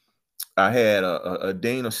 I had a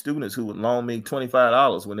dean of students who would loan me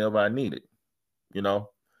 $25 whenever I needed,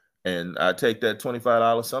 and I take that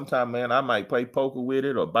 $25. Sometime, man, I might play poker with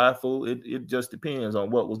it or buy food. It just depends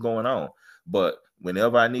on what was going on. But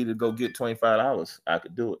whenever I needed to go get $25, I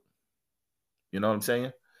could do it. You know what I'm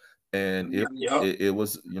saying? And Yep. it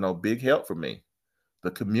was, big help for me.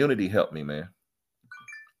 The community helped me, man.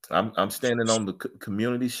 I'm standing on the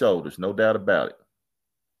community shoulders, no doubt about it.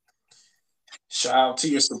 Shout out to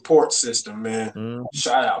your support system, man. Mm,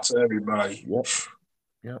 Shout out to everybody. yep,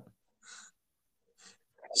 yep.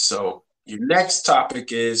 So your next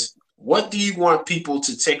topic is, what do you want people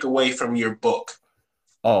to take away from your book?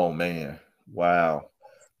 Oh man, wow.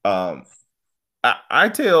 Um, I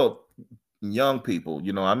tell young people,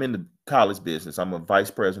 I'm in the college business. I'm a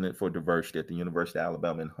vice president for diversity at the University of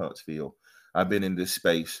Alabama in Huntsville. I've been in this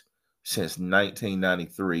space since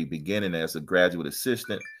 1993, beginning as a graduate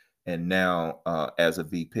assistant and now as a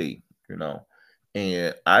VP,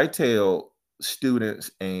 And I tell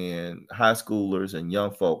students and high schoolers and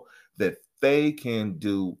young folk that they can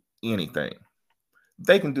do anything.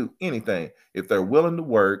 They can do anything if they're willing to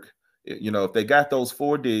work. If they got those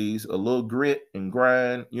 4 Ds, a little grit and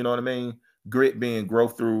grind, you know what I mean? Grit being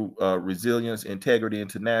growth through resilience, integrity, and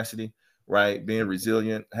tenacity, right? Being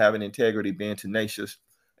resilient, having integrity, being tenacious.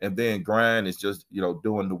 And then grind is just,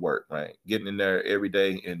 doing the work, right? Getting in there every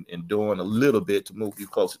day and doing a little bit to move you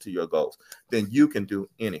closer to your goals. Then you can do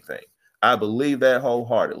anything. I believe that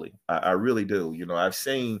wholeheartedly. I really do. I've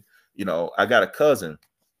seen, I got a cousin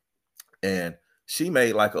and she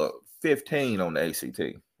made like a 15 on the ACT,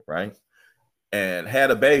 right? And had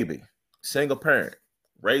a baby, single parent,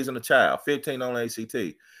 raising a child, 15 on the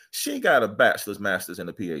ACT. She got a bachelor's, master's, and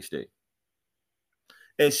a PhD.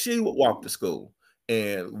 And she would walk to school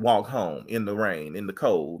and walk home in the rain, in the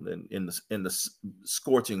cold, and in the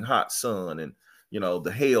scorching hot sun, and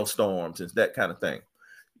the hailstorms and that kind of thing.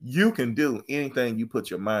 You can do anything you put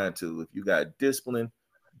your mind to if you got discipline,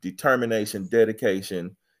 determination,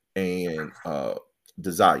 dedication, and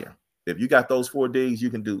desire. If you got those 4 Ds, you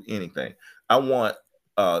can do anything. I want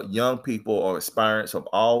young people or aspirants of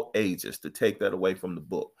all ages to take that away from the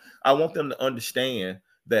book. I want them to understand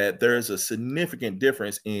that there's a significant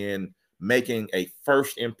difference in making a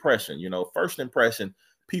first impression. First impression,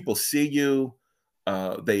 people see you,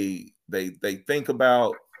 they think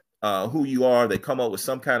about who you are. They come up with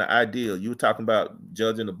some kind of ideal. You were talking about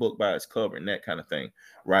judging the book by its cover and that kind of thing,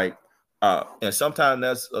 right? And sometimes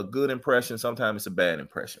that's a good impression, sometimes it's a bad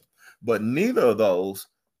impression. But neither of those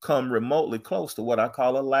come remotely close to what I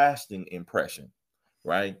call a lasting impression,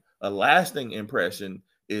 right? A lasting impression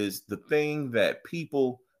is the thing that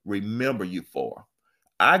people remember you for.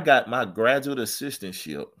 I got my graduate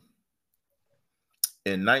assistantship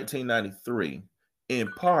in 1993 in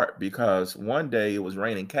part because one day it was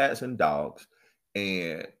raining cats and dogs,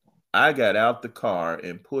 and I got out the car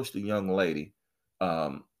and pushed a young lady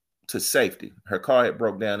um, to safety. Her car had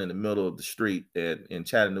broke down in the middle of the street in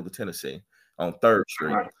Chattanooga, Tennessee, on Third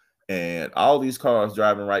Street, Right. and all these cars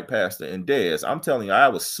driving right past her. And Dez, I'm telling you, I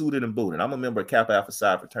was suited and booted. I'm a member of Kappa Alpha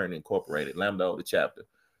Psi Fraternity Incorporated, Lambda Delta Chapter,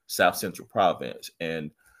 South Central Province, and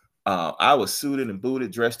I was suited and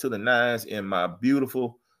booted, dressed to the nines in my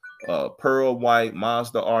beautiful pearl white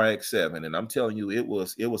Mazda RX-7, and I'm telling you, it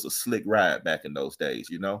was a slick ride back in those days,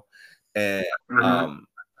 you know. And Mm-hmm.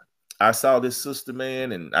 I saw this sister,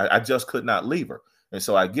 man, and I just could not leave her. And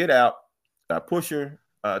so I get out, I push her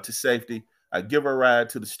to safety, I give her a ride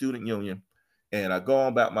to the student union, and I go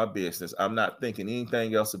on about my business. I'm not thinking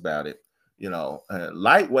anything else about it. You know,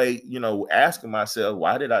 lightweight, you know, asking myself,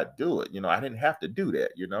 why did I do it? You know, I didn't have to do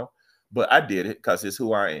that, you know, but I did it because it's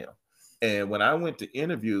who I am. And when I went to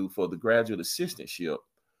interview for the graduate assistantship,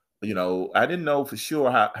 you know, I didn't know for sure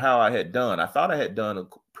how I had done. I thought I had done a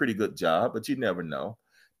pretty good job, but you never know.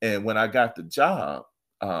 And when I got the job,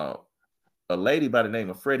 uh, a lady by the name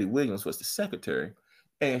of Freddie Williams was the secretary.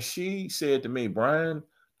 And she said to me, Brian,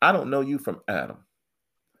 I don't know you from Adam.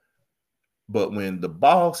 But when the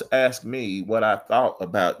boss asked me what I thought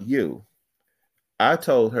about you, I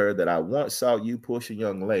told her that I once saw you push a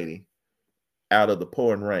young lady out of the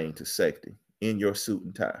pouring rain to safety in your suit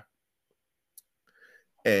and tie.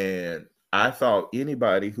 And I thought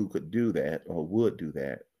anybody who could do that or would do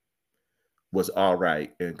that was all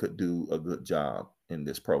right and could do a good job in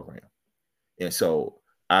this program. And so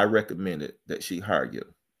I recommended that she hire you.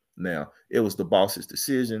 Now, it was the boss's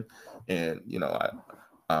decision. And, you know,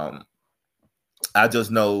 I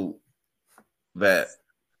just know that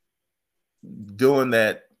doing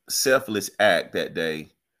that selfless act that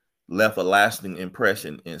day left a lasting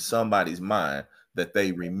impression in somebody's mind that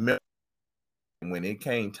they remember when it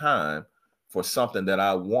came time for something that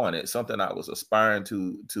I wanted, something I was aspiring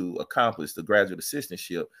to accomplish, the graduate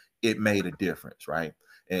assistantship. It made a difference, right?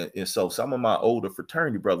 And so some of my older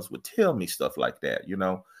fraternity brothers would tell me stuff like that, you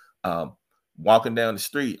know. um, Walking down the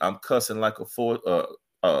street, I'm cussing like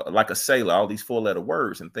a sailor, all these four-letter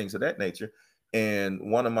words and things of that nature.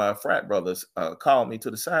 And one of my frat brothers called me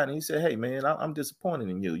to the side and he said, "Hey man, I'm disappointed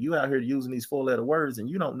in you. You out here using these four-letter words and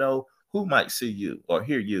you don't know who might see you or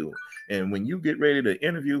hear you. And when you get ready to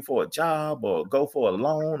interview for a job or go for a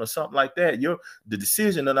loan or something like that, the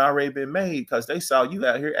decision had already been made because they saw you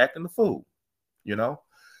out here acting the fool, you know."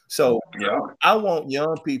 So Yeah. I want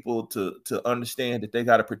young people to understand that they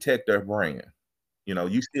got to protect their brand. You know,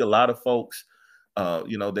 you see a lot of folks,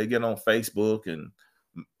 you know, they get on Facebook and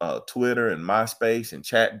Twitter and MySpace and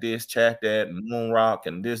chat this, chat that, and Moonrock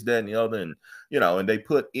and this, that, and the other, and you know, and they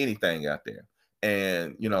put anything out there.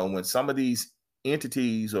 And you know, when some of these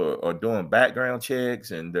entities are doing background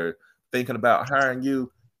checks and they're thinking about hiring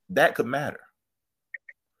you, that could matter.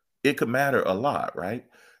 It could matter a lot, right?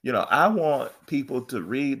 You know, I want people to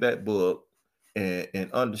read that book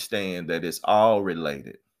and understand that it's all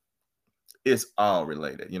related. It's all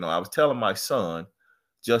related. You know, I was telling my son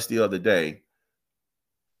just the other day,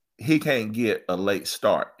 he can't get a late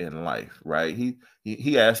start in life, right?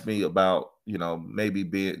 He asked me about, you know, maybe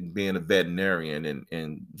being a veterinarian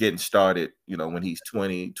and getting started, you know, when he's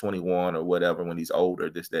 20, 21 or whatever, when he's older,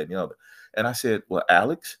 this, that, and the other. And I said, well,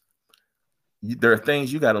 Alex, there are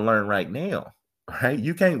things you got to learn right now, right?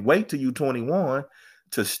 You can't wait till you 21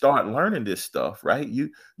 to start learning this stuff, right?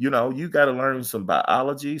 You know, you got to learn some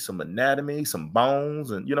biology, some anatomy, some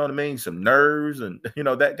bones, and you know what I mean, some nerves, and you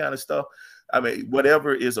know that kind of stuff. I mean,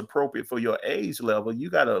 whatever is appropriate for your age level, you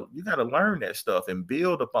gotta learn that stuff and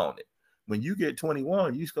build upon it. When you get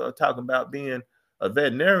 21, you start talking about being a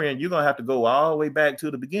veterinarian, you're gonna have to go all the way back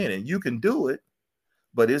to the beginning. You can do it,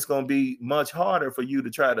 but it's going to be much harder for you to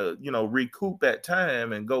try to, you know, recoup that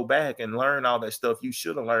time and go back and learn all that stuff you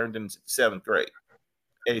should have learned in seventh grade,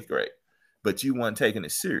 eighth grade, but you weren't taking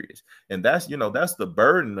it serious. And that's, you know, that's the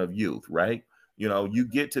burden of youth, right? You know, you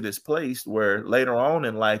get to this place where later on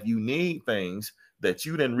in life, you need things that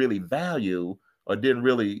you didn't really value or didn't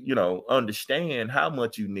really, you know, understand how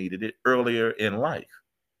much you needed it earlier in life.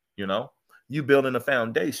 You know, you building a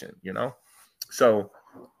foundation, you know. So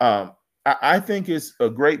I think it's a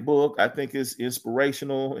great book. I think it's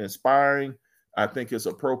inspirational, inspiring. I think it's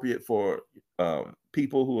appropriate for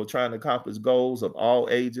people who are trying to accomplish goals of all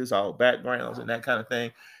ages, all backgrounds, and that kind of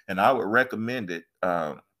thing. And I would recommend it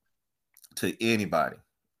to anybody.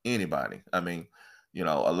 Anybody. I mean, you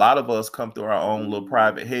know, a lot of us come through our own little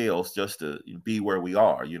private hells just to be where we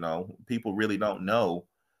are. You know, people really don't know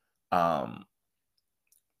um,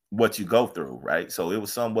 what you go through, right? So it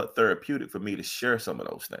was somewhat therapeutic for me to share some of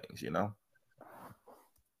those things, you know.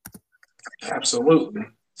 Absolutely.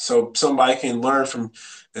 So somebody can learn from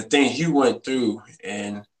the things you went through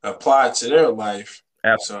and apply it to their life.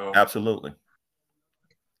 So Absolutely.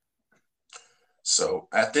 so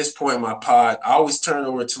at this point in my pod, I always turn it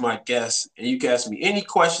over to my guests, and you can ask me any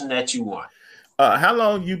question that you want. How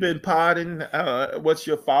long you been potting? What's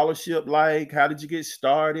your followership like? How did you get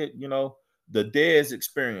started? You know, the Dez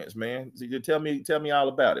experience, man. So you tell me all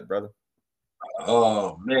about it, brother.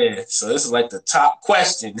 Oh man, so this is like the top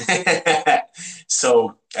question.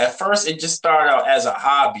 So at first, it just started out as a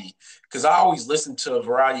hobby because I always listened to a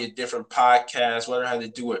variety of different podcasts, whether it had to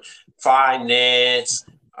do with finance,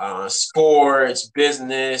 sports,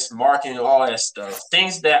 business, marketing, all that stuff.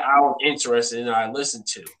 Things that I was interested in, I listened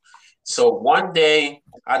to. So one day,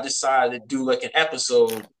 I decided to do like an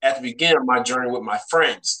episode at the beginning of my journey with my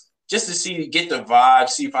friends, just to see, get the vibe,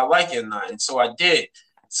 see if I like it or not. And so I did.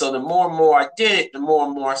 So the more and more I did it, the more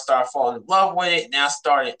and more I started falling in love with it. And I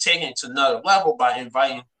started taking it to another level by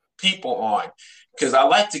inviting people on. Because I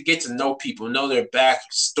like to get to know people, know their back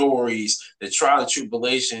stories, the trial and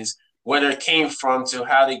tribulations, where they came from to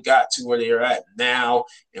how they got to where they're at now,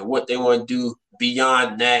 and what they want to do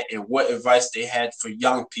beyond that, and what advice they had for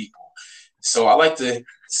young people. So I like to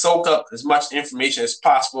soak up as much information as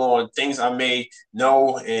possible on things I may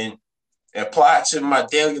know and apply it to my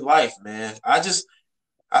daily life, man.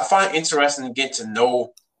 I find it interesting to get to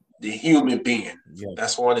know the human being. Yeah,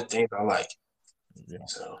 That's one of the things I like. yeah,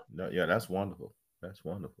 So, no, yeah. That's wonderful. That's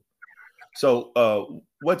wonderful. So,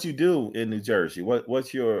 what you do in New Jersey?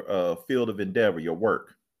 What's your field of endeavor? Your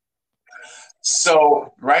work?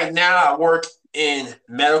 so right now I work in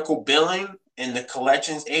medical billing in the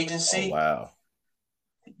collections Oh agency. wow.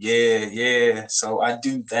 Yeah, yeah. So I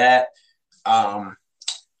do that. Um,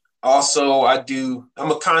 Also,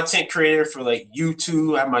 I'm a content creator for like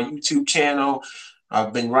YouTube. I have my YouTube channel.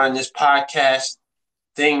 I've been running this podcast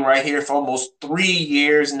thing right here for almost 3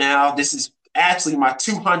 years now. This is actually my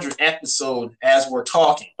 200th episode as we're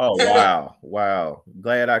talking. Oh wow, wow.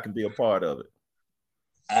 Glad I can be a part of it.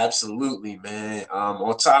 Absolutely, man.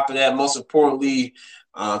 On top of that, most importantly,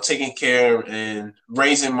 taking care and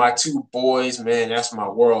raising my two boys, man. That's my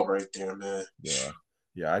world right there, man. Yeah,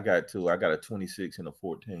 yeah. I got two. I got a 26 and a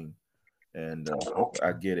 14, and Okay.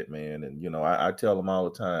 I get it, man. And you know, I tell them all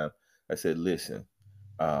the time. I said, listen,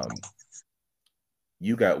 um,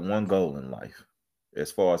 you got one goal in life, as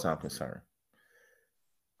far as I'm concerned,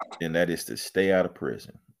 and that is to stay out of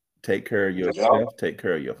prison. Take care of Yep. yourself, take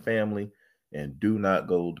care of your family, and do not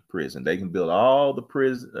go to prison. They can build all the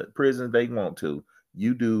prisons they want to.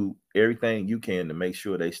 You do everything you can to make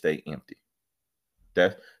sure they stay empty.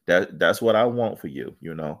 That's what I want for you.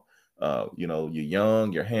 You know, you're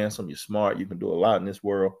young, you're handsome, you're smart, you can do a lot in this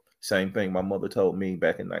world. Same thing my mother told me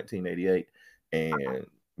back in 1988. And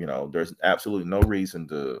you know, there's absolutely no reason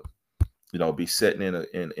to, you know, be sitting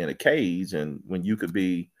in a cage, and when you could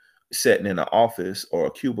be sitting in an office or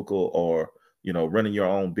a cubicle, or you know, running your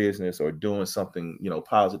own business, or doing something, you know,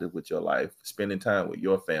 positive with your life, spending time with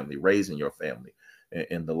your family, raising your family,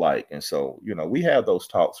 and the like. And so, you know, we have those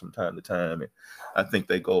talks from time to time, and I think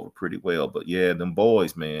they go over pretty well. But yeah, them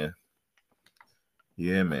boys, man.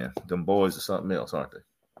 Yeah, man. Them boys are something else, aren't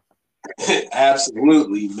they?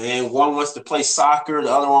 Absolutely, man. One wants to play soccer,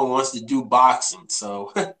 the other one wants to do boxing.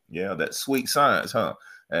 So, Yeah, that sweet science, huh?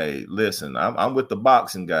 Hey, listen, I'm with the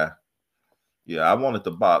boxing guy. Yeah, I wanted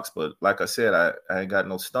to box, but like I said, I ain't got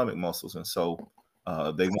no stomach muscles, and so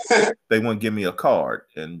they wouldn't give me a card.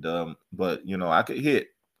 And but you know, I could hit,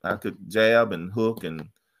 I could jab and hook and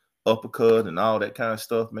uppercut and all that kind of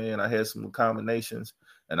stuff, man. I had some combinations,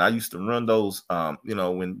 and I used to run those. You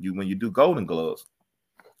know, when you do Golden Gloves,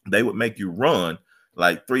 they would make you run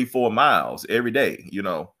like 3-4 miles every day. You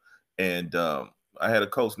know, and I had a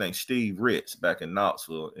coach named Steve Ritz back in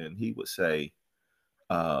Knoxville, and he would say,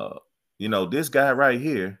 uh, you know, this guy right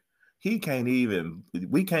here, he can't even,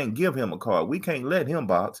 we can't give him a card. We can't let him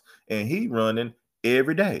box, and he running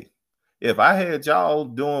every day. If I had y'all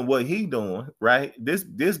doing what he doing, right? This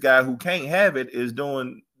guy who can't have it is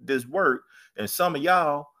doing this work, and some of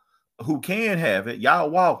y'all who can have it,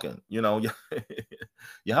 y'all walking, you know,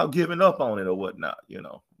 y'all giving up on it or whatnot, you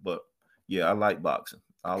know. But yeah, I like boxing.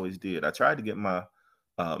 I always did. I tried to get my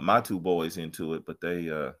two boys into it, but they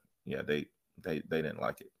yeah, they didn't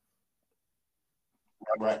like it.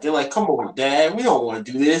 right. They're like, come on, dad, we don't want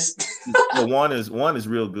to do this. Well, one is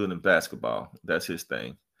real good in basketball. That's his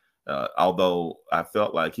thing. Although I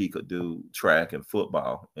felt like he could do track and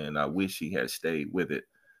football, and I wish he had stayed with it.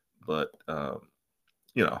 But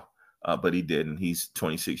you know, but he didn't. He's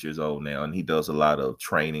 26 years old now, and he does a lot of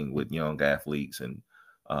training with young athletes and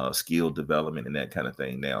skill development and that kind of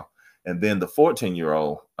thing now. And then the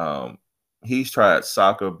 14-year-old, he's tried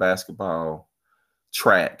soccer, basketball,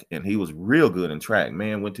 track, and he was real good in track.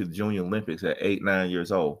 Man went to the Junior Olympics at 8, 9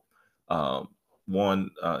 years old. Won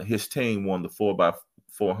his team won the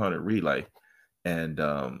 4x400 relay, and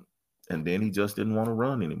then he just didn't want to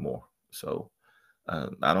run anymore. So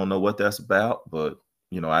I don't know what that's about, but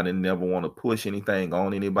I didn't never want to push anything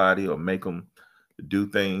on anybody or make them do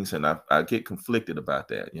things, and I get conflicted about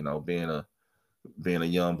that. Being a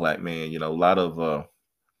young black man, a lot of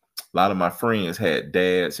my friends had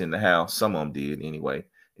dads in the house. Some of them did anyway,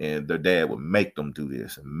 and their dad would make them do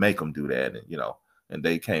this and make them do that, and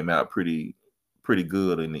they came out pretty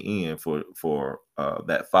good in the end for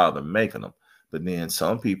that father making them. But then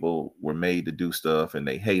some people were made to do stuff and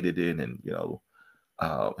they hated it, and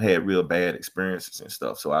had real bad experiences and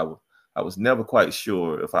stuff. So I was never quite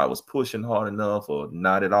sure if I was pushing hard enough or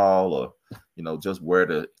not at all, or just where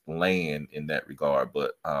to land in that regard.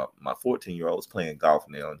 But my 14-year-old is playing golf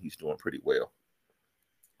now, and he's doing pretty well.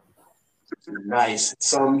 Nice.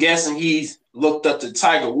 So I'm guessing he's looked up to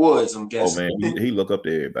Tiger Woods. I'm guessing. Oh man, he look up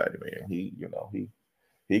to everybody, man.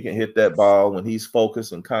 He can hit that ball when he's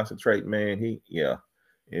focused and concentrate, man.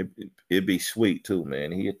 It'd be sweet too,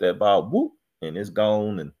 man. He hit that ball, whoop, and it's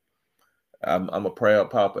gone. And I'm a proud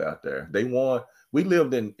papa out there. They won. We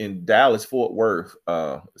lived in Dallas, Fort Worth,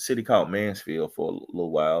 a city called Mansfield for a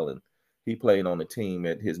little while, and he played on the team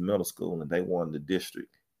at his middle school, and they won the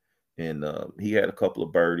district. And he had a couple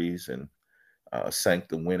of birdies and sank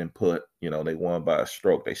the winning putt. They won by a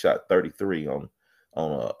stroke. They shot 33 on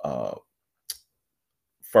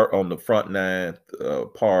the front nine,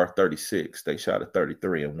 par 36. They shot a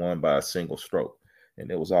 33 and won by a single stroke, and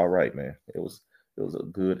it was all right, man. It was a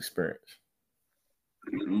good experience.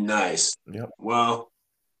 Nice. Yep. Well,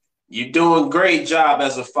 you're doing a great job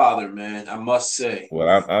as a father, man, I must say.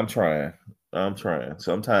 Well, I'm trying.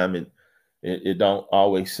 Sometimes it don't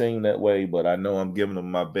always seem that way, but I know I'm giving them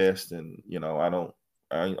my best, and I don't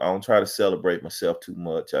try to celebrate myself too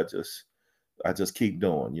much. I just keep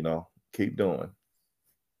doing, keep doing.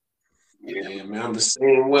 Yeah, man, I'm the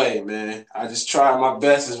same way, man. I just try my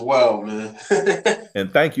best as well, man.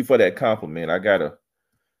 And thank you for that compliment. I gotta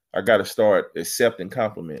start accepting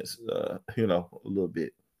compliments, a little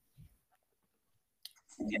bit.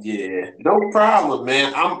 Yeah, no problem,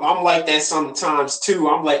 man. I'm like that sometimes too.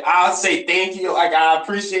 I'm like, I'll say thank you, like I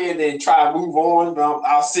appreciate it, and try to move on. But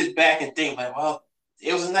I'll sit back and think, like, well,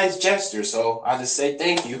 it was a nice gesture, so I just say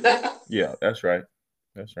thank you. Yeah, that's right.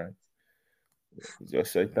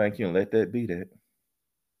 Just say thank you and let that be that.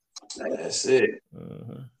 That's it.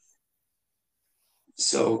 Mm-hmm.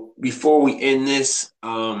 So before we end this,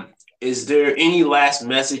 is there any last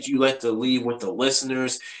message you like to leave with the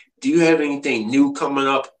listeners? Do you have anything new coming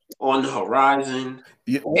up on the horizon?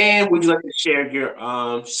 Yeah. And would you like to share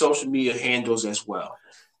your social media handles as well?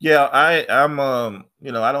 Yeah, I'm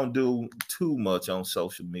I don't do too much on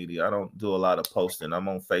social media. I don't do a lot of posting. I'm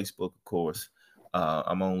on Facebook, of course.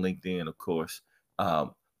 I'm on LinkedIn, of course.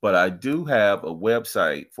 But I do have a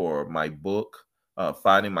website for my book,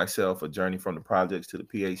 Finding Myself: A Journey from the Projects to the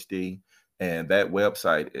PhD. And that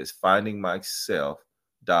website is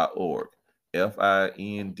findingmyself.org.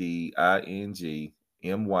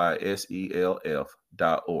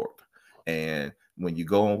 FINDINGMYSELF.org. And when you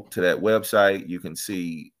go to that website, you can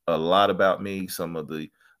see a lot about me, some of the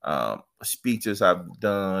speeches I've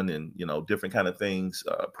done, and different kind of things,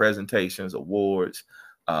 presentations, awards,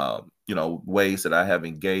 ways that I have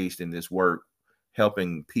engaged in this work,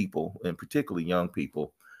 helping people, and particularly young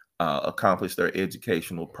people, accomplish their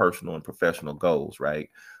educational, personal, and professional goals, right?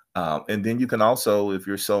 And then you can also, if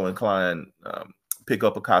you're so inclined, pick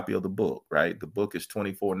up a copy of the book, right? The book is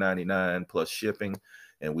 $24.99 plus shipping,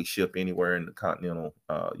 and we ship anywhere in the continental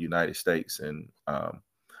United States. And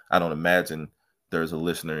I don't imagine there's a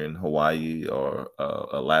listener in Hawaii or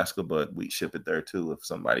Alaska, but we ship it there too if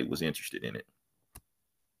somebody was interested in it.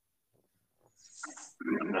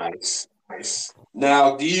 Nice.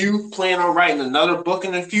 Now, do you plan on writing another book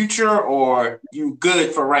in the future, or you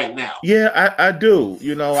good for right now? Yeah, I do.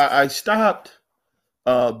 I stopped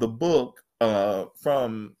the book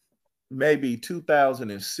from maybe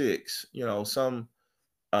 2006, some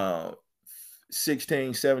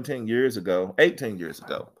 16, 17 years ago, 18 years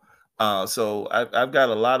ago. So I've got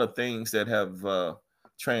a lot of things that have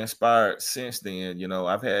transpired since then.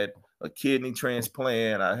 I've had a kidney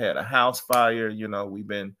transplant. I had a house fire. We've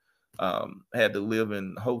been had to live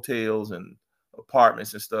in hotels and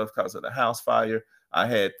apartments and stuff because of the house fire. I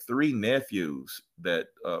had 3 nephews that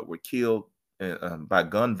were killed by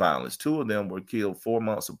gun violence. 2 of them were killed 4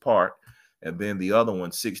 months apart. And then the other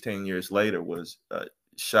one, 16 years later, was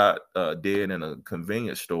shot dead in a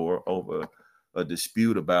convenience store over a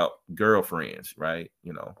dispute about girlfriends, right?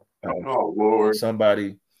 Oh Lord.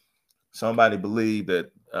 Somebody believed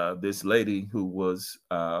that this lady who was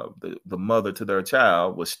the mother to their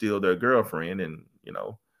child was still their girlfriend, and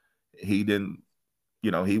he didn't.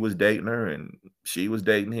 He was dating her and she was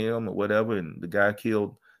dating him or whatever, and the guy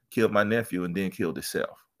killed my nephew and then killed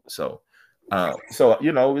himself. So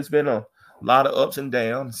it's been a lot of ups and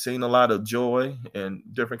downs, seen a lot of joy and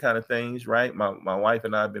different kind of things, right? My wife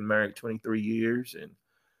and I have been married 23 years and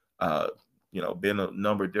been a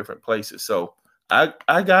number of different places. So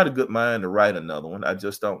I got a good mind to write another one. I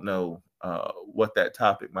just don't know what that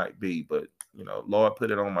topic might be, but Lord put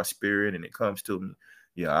it on my spirit and it comes to me.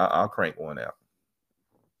 Yeah, I'll crank one out.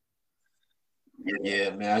 Yeah,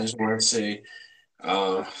 man. I just want to say,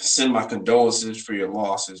 send my condolences for your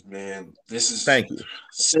losses, man. This is Thank you.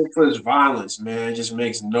 senseless violence, man. It just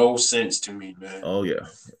makes no sense to me, man. Oh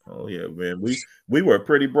yeah, man. We were a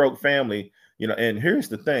pretty broke family, And here's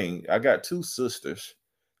the thing: I got two sisters,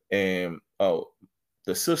 and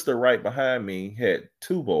the sister right behind me had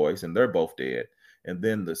two boys, and they're both dead. And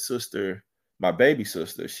then the sister, my baby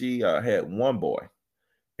sister, she had one boy,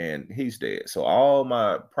 and he's dead. So all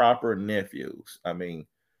my proper nephews,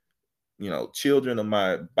 children of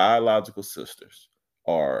my biological sisters,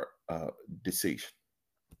 are deceased.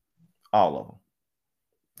 All of them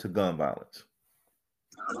to gun violence.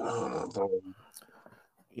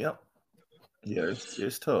 Yep. Yeah,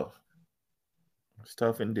 it's tough. It's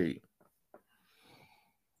tough indeed.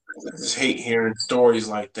 I just hate hearing stories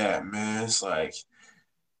like that, man. It's like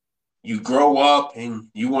you grow up and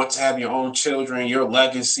you want to have your own children, your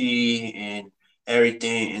legacy and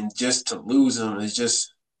everything, and just to lose them is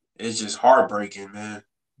just heartbreaking, man.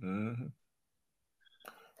 Mm-hmm.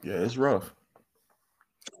 Yeah, it's rough.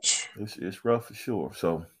 It's rough for sure.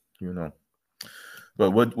 So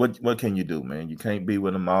but what can you do, man? You can't be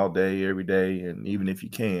with them all day, every day, and even if you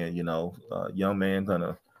can, young man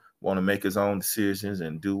gonna want to make his own decisions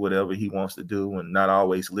and do whatever he wants to do, and not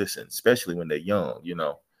always listen, especially when they're young.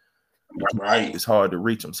 Right? It's hard to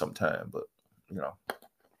reach them sometimes, but yeah.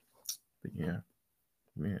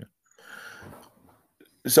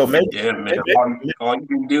 So maybe, man. All you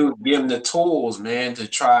can do is give them the tools, man, to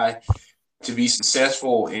try to be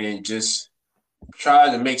successful and just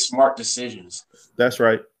try to make smart decisions. That's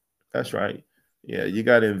right. Yeah, you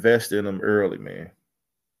got to invest in them early, man.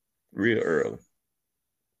 Real early.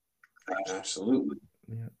 Absolutely.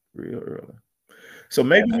 Yeah, real early. So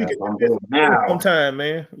maybe we can do it now sometime,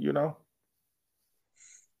 man.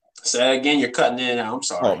 Say again, you're cutting in and out. I'm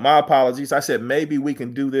sorry. Oh, my apologies. I said maybe we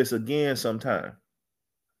can do this again sometime.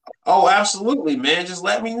 Oh, absolutely, man. Just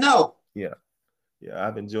let me know. Yeah.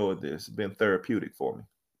 I've enjoyed this. It's been therapeutic for me.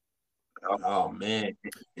 Oh man,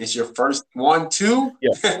 it's your first one too.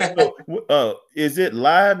 Yeah. So, is it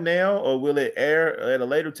live now, or will it air at a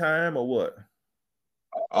later time, or what?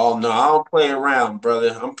 Oh no, I don't play around,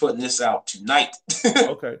 brother. I'm putting this out tonight.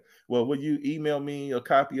 Okay. Well, will you email me a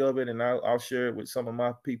copy of it, and I'll share it with some of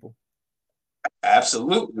my people?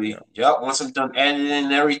 Absolutely. Yep. Once I'm done editing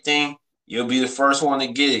and everything, you'll be the first one to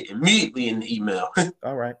get it immediately in the email.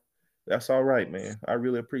 All right. That's all right, man. I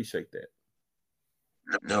really appreciate that.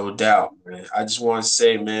 No doubt, man. I just want to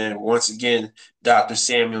say, man, once again, Dr.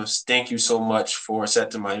 Samuels, thank you so much for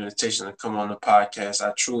accepting my invitation to come on the podcast.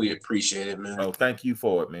 I truly appreciate it, man. Oh, thank you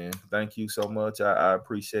for it, man. Thank you so much. I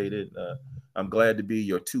appreciate it. I'm glad to be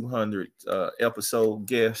your 200th episode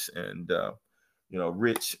guest, and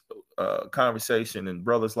rich conversation. And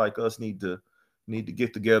brothers like us need to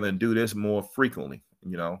get together and do this more frequently.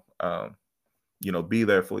 Be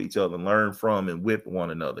there for each other, learn from and with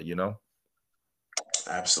one another.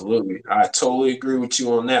 Absolutely. I totally agree with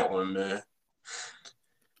you on that one, man.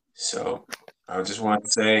 So I just want to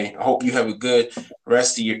say, I hope you have a good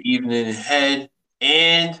rest of your evening ahead.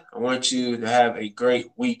 And I want you to have a great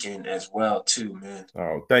weekend as well, too, man.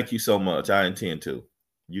 Oh, thank you so much. I intend to.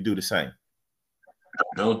 You do the same.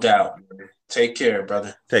 No doubt, man. Take care,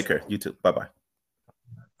 brother. Take care. You too. Bye-bye.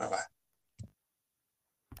 Bye-bye.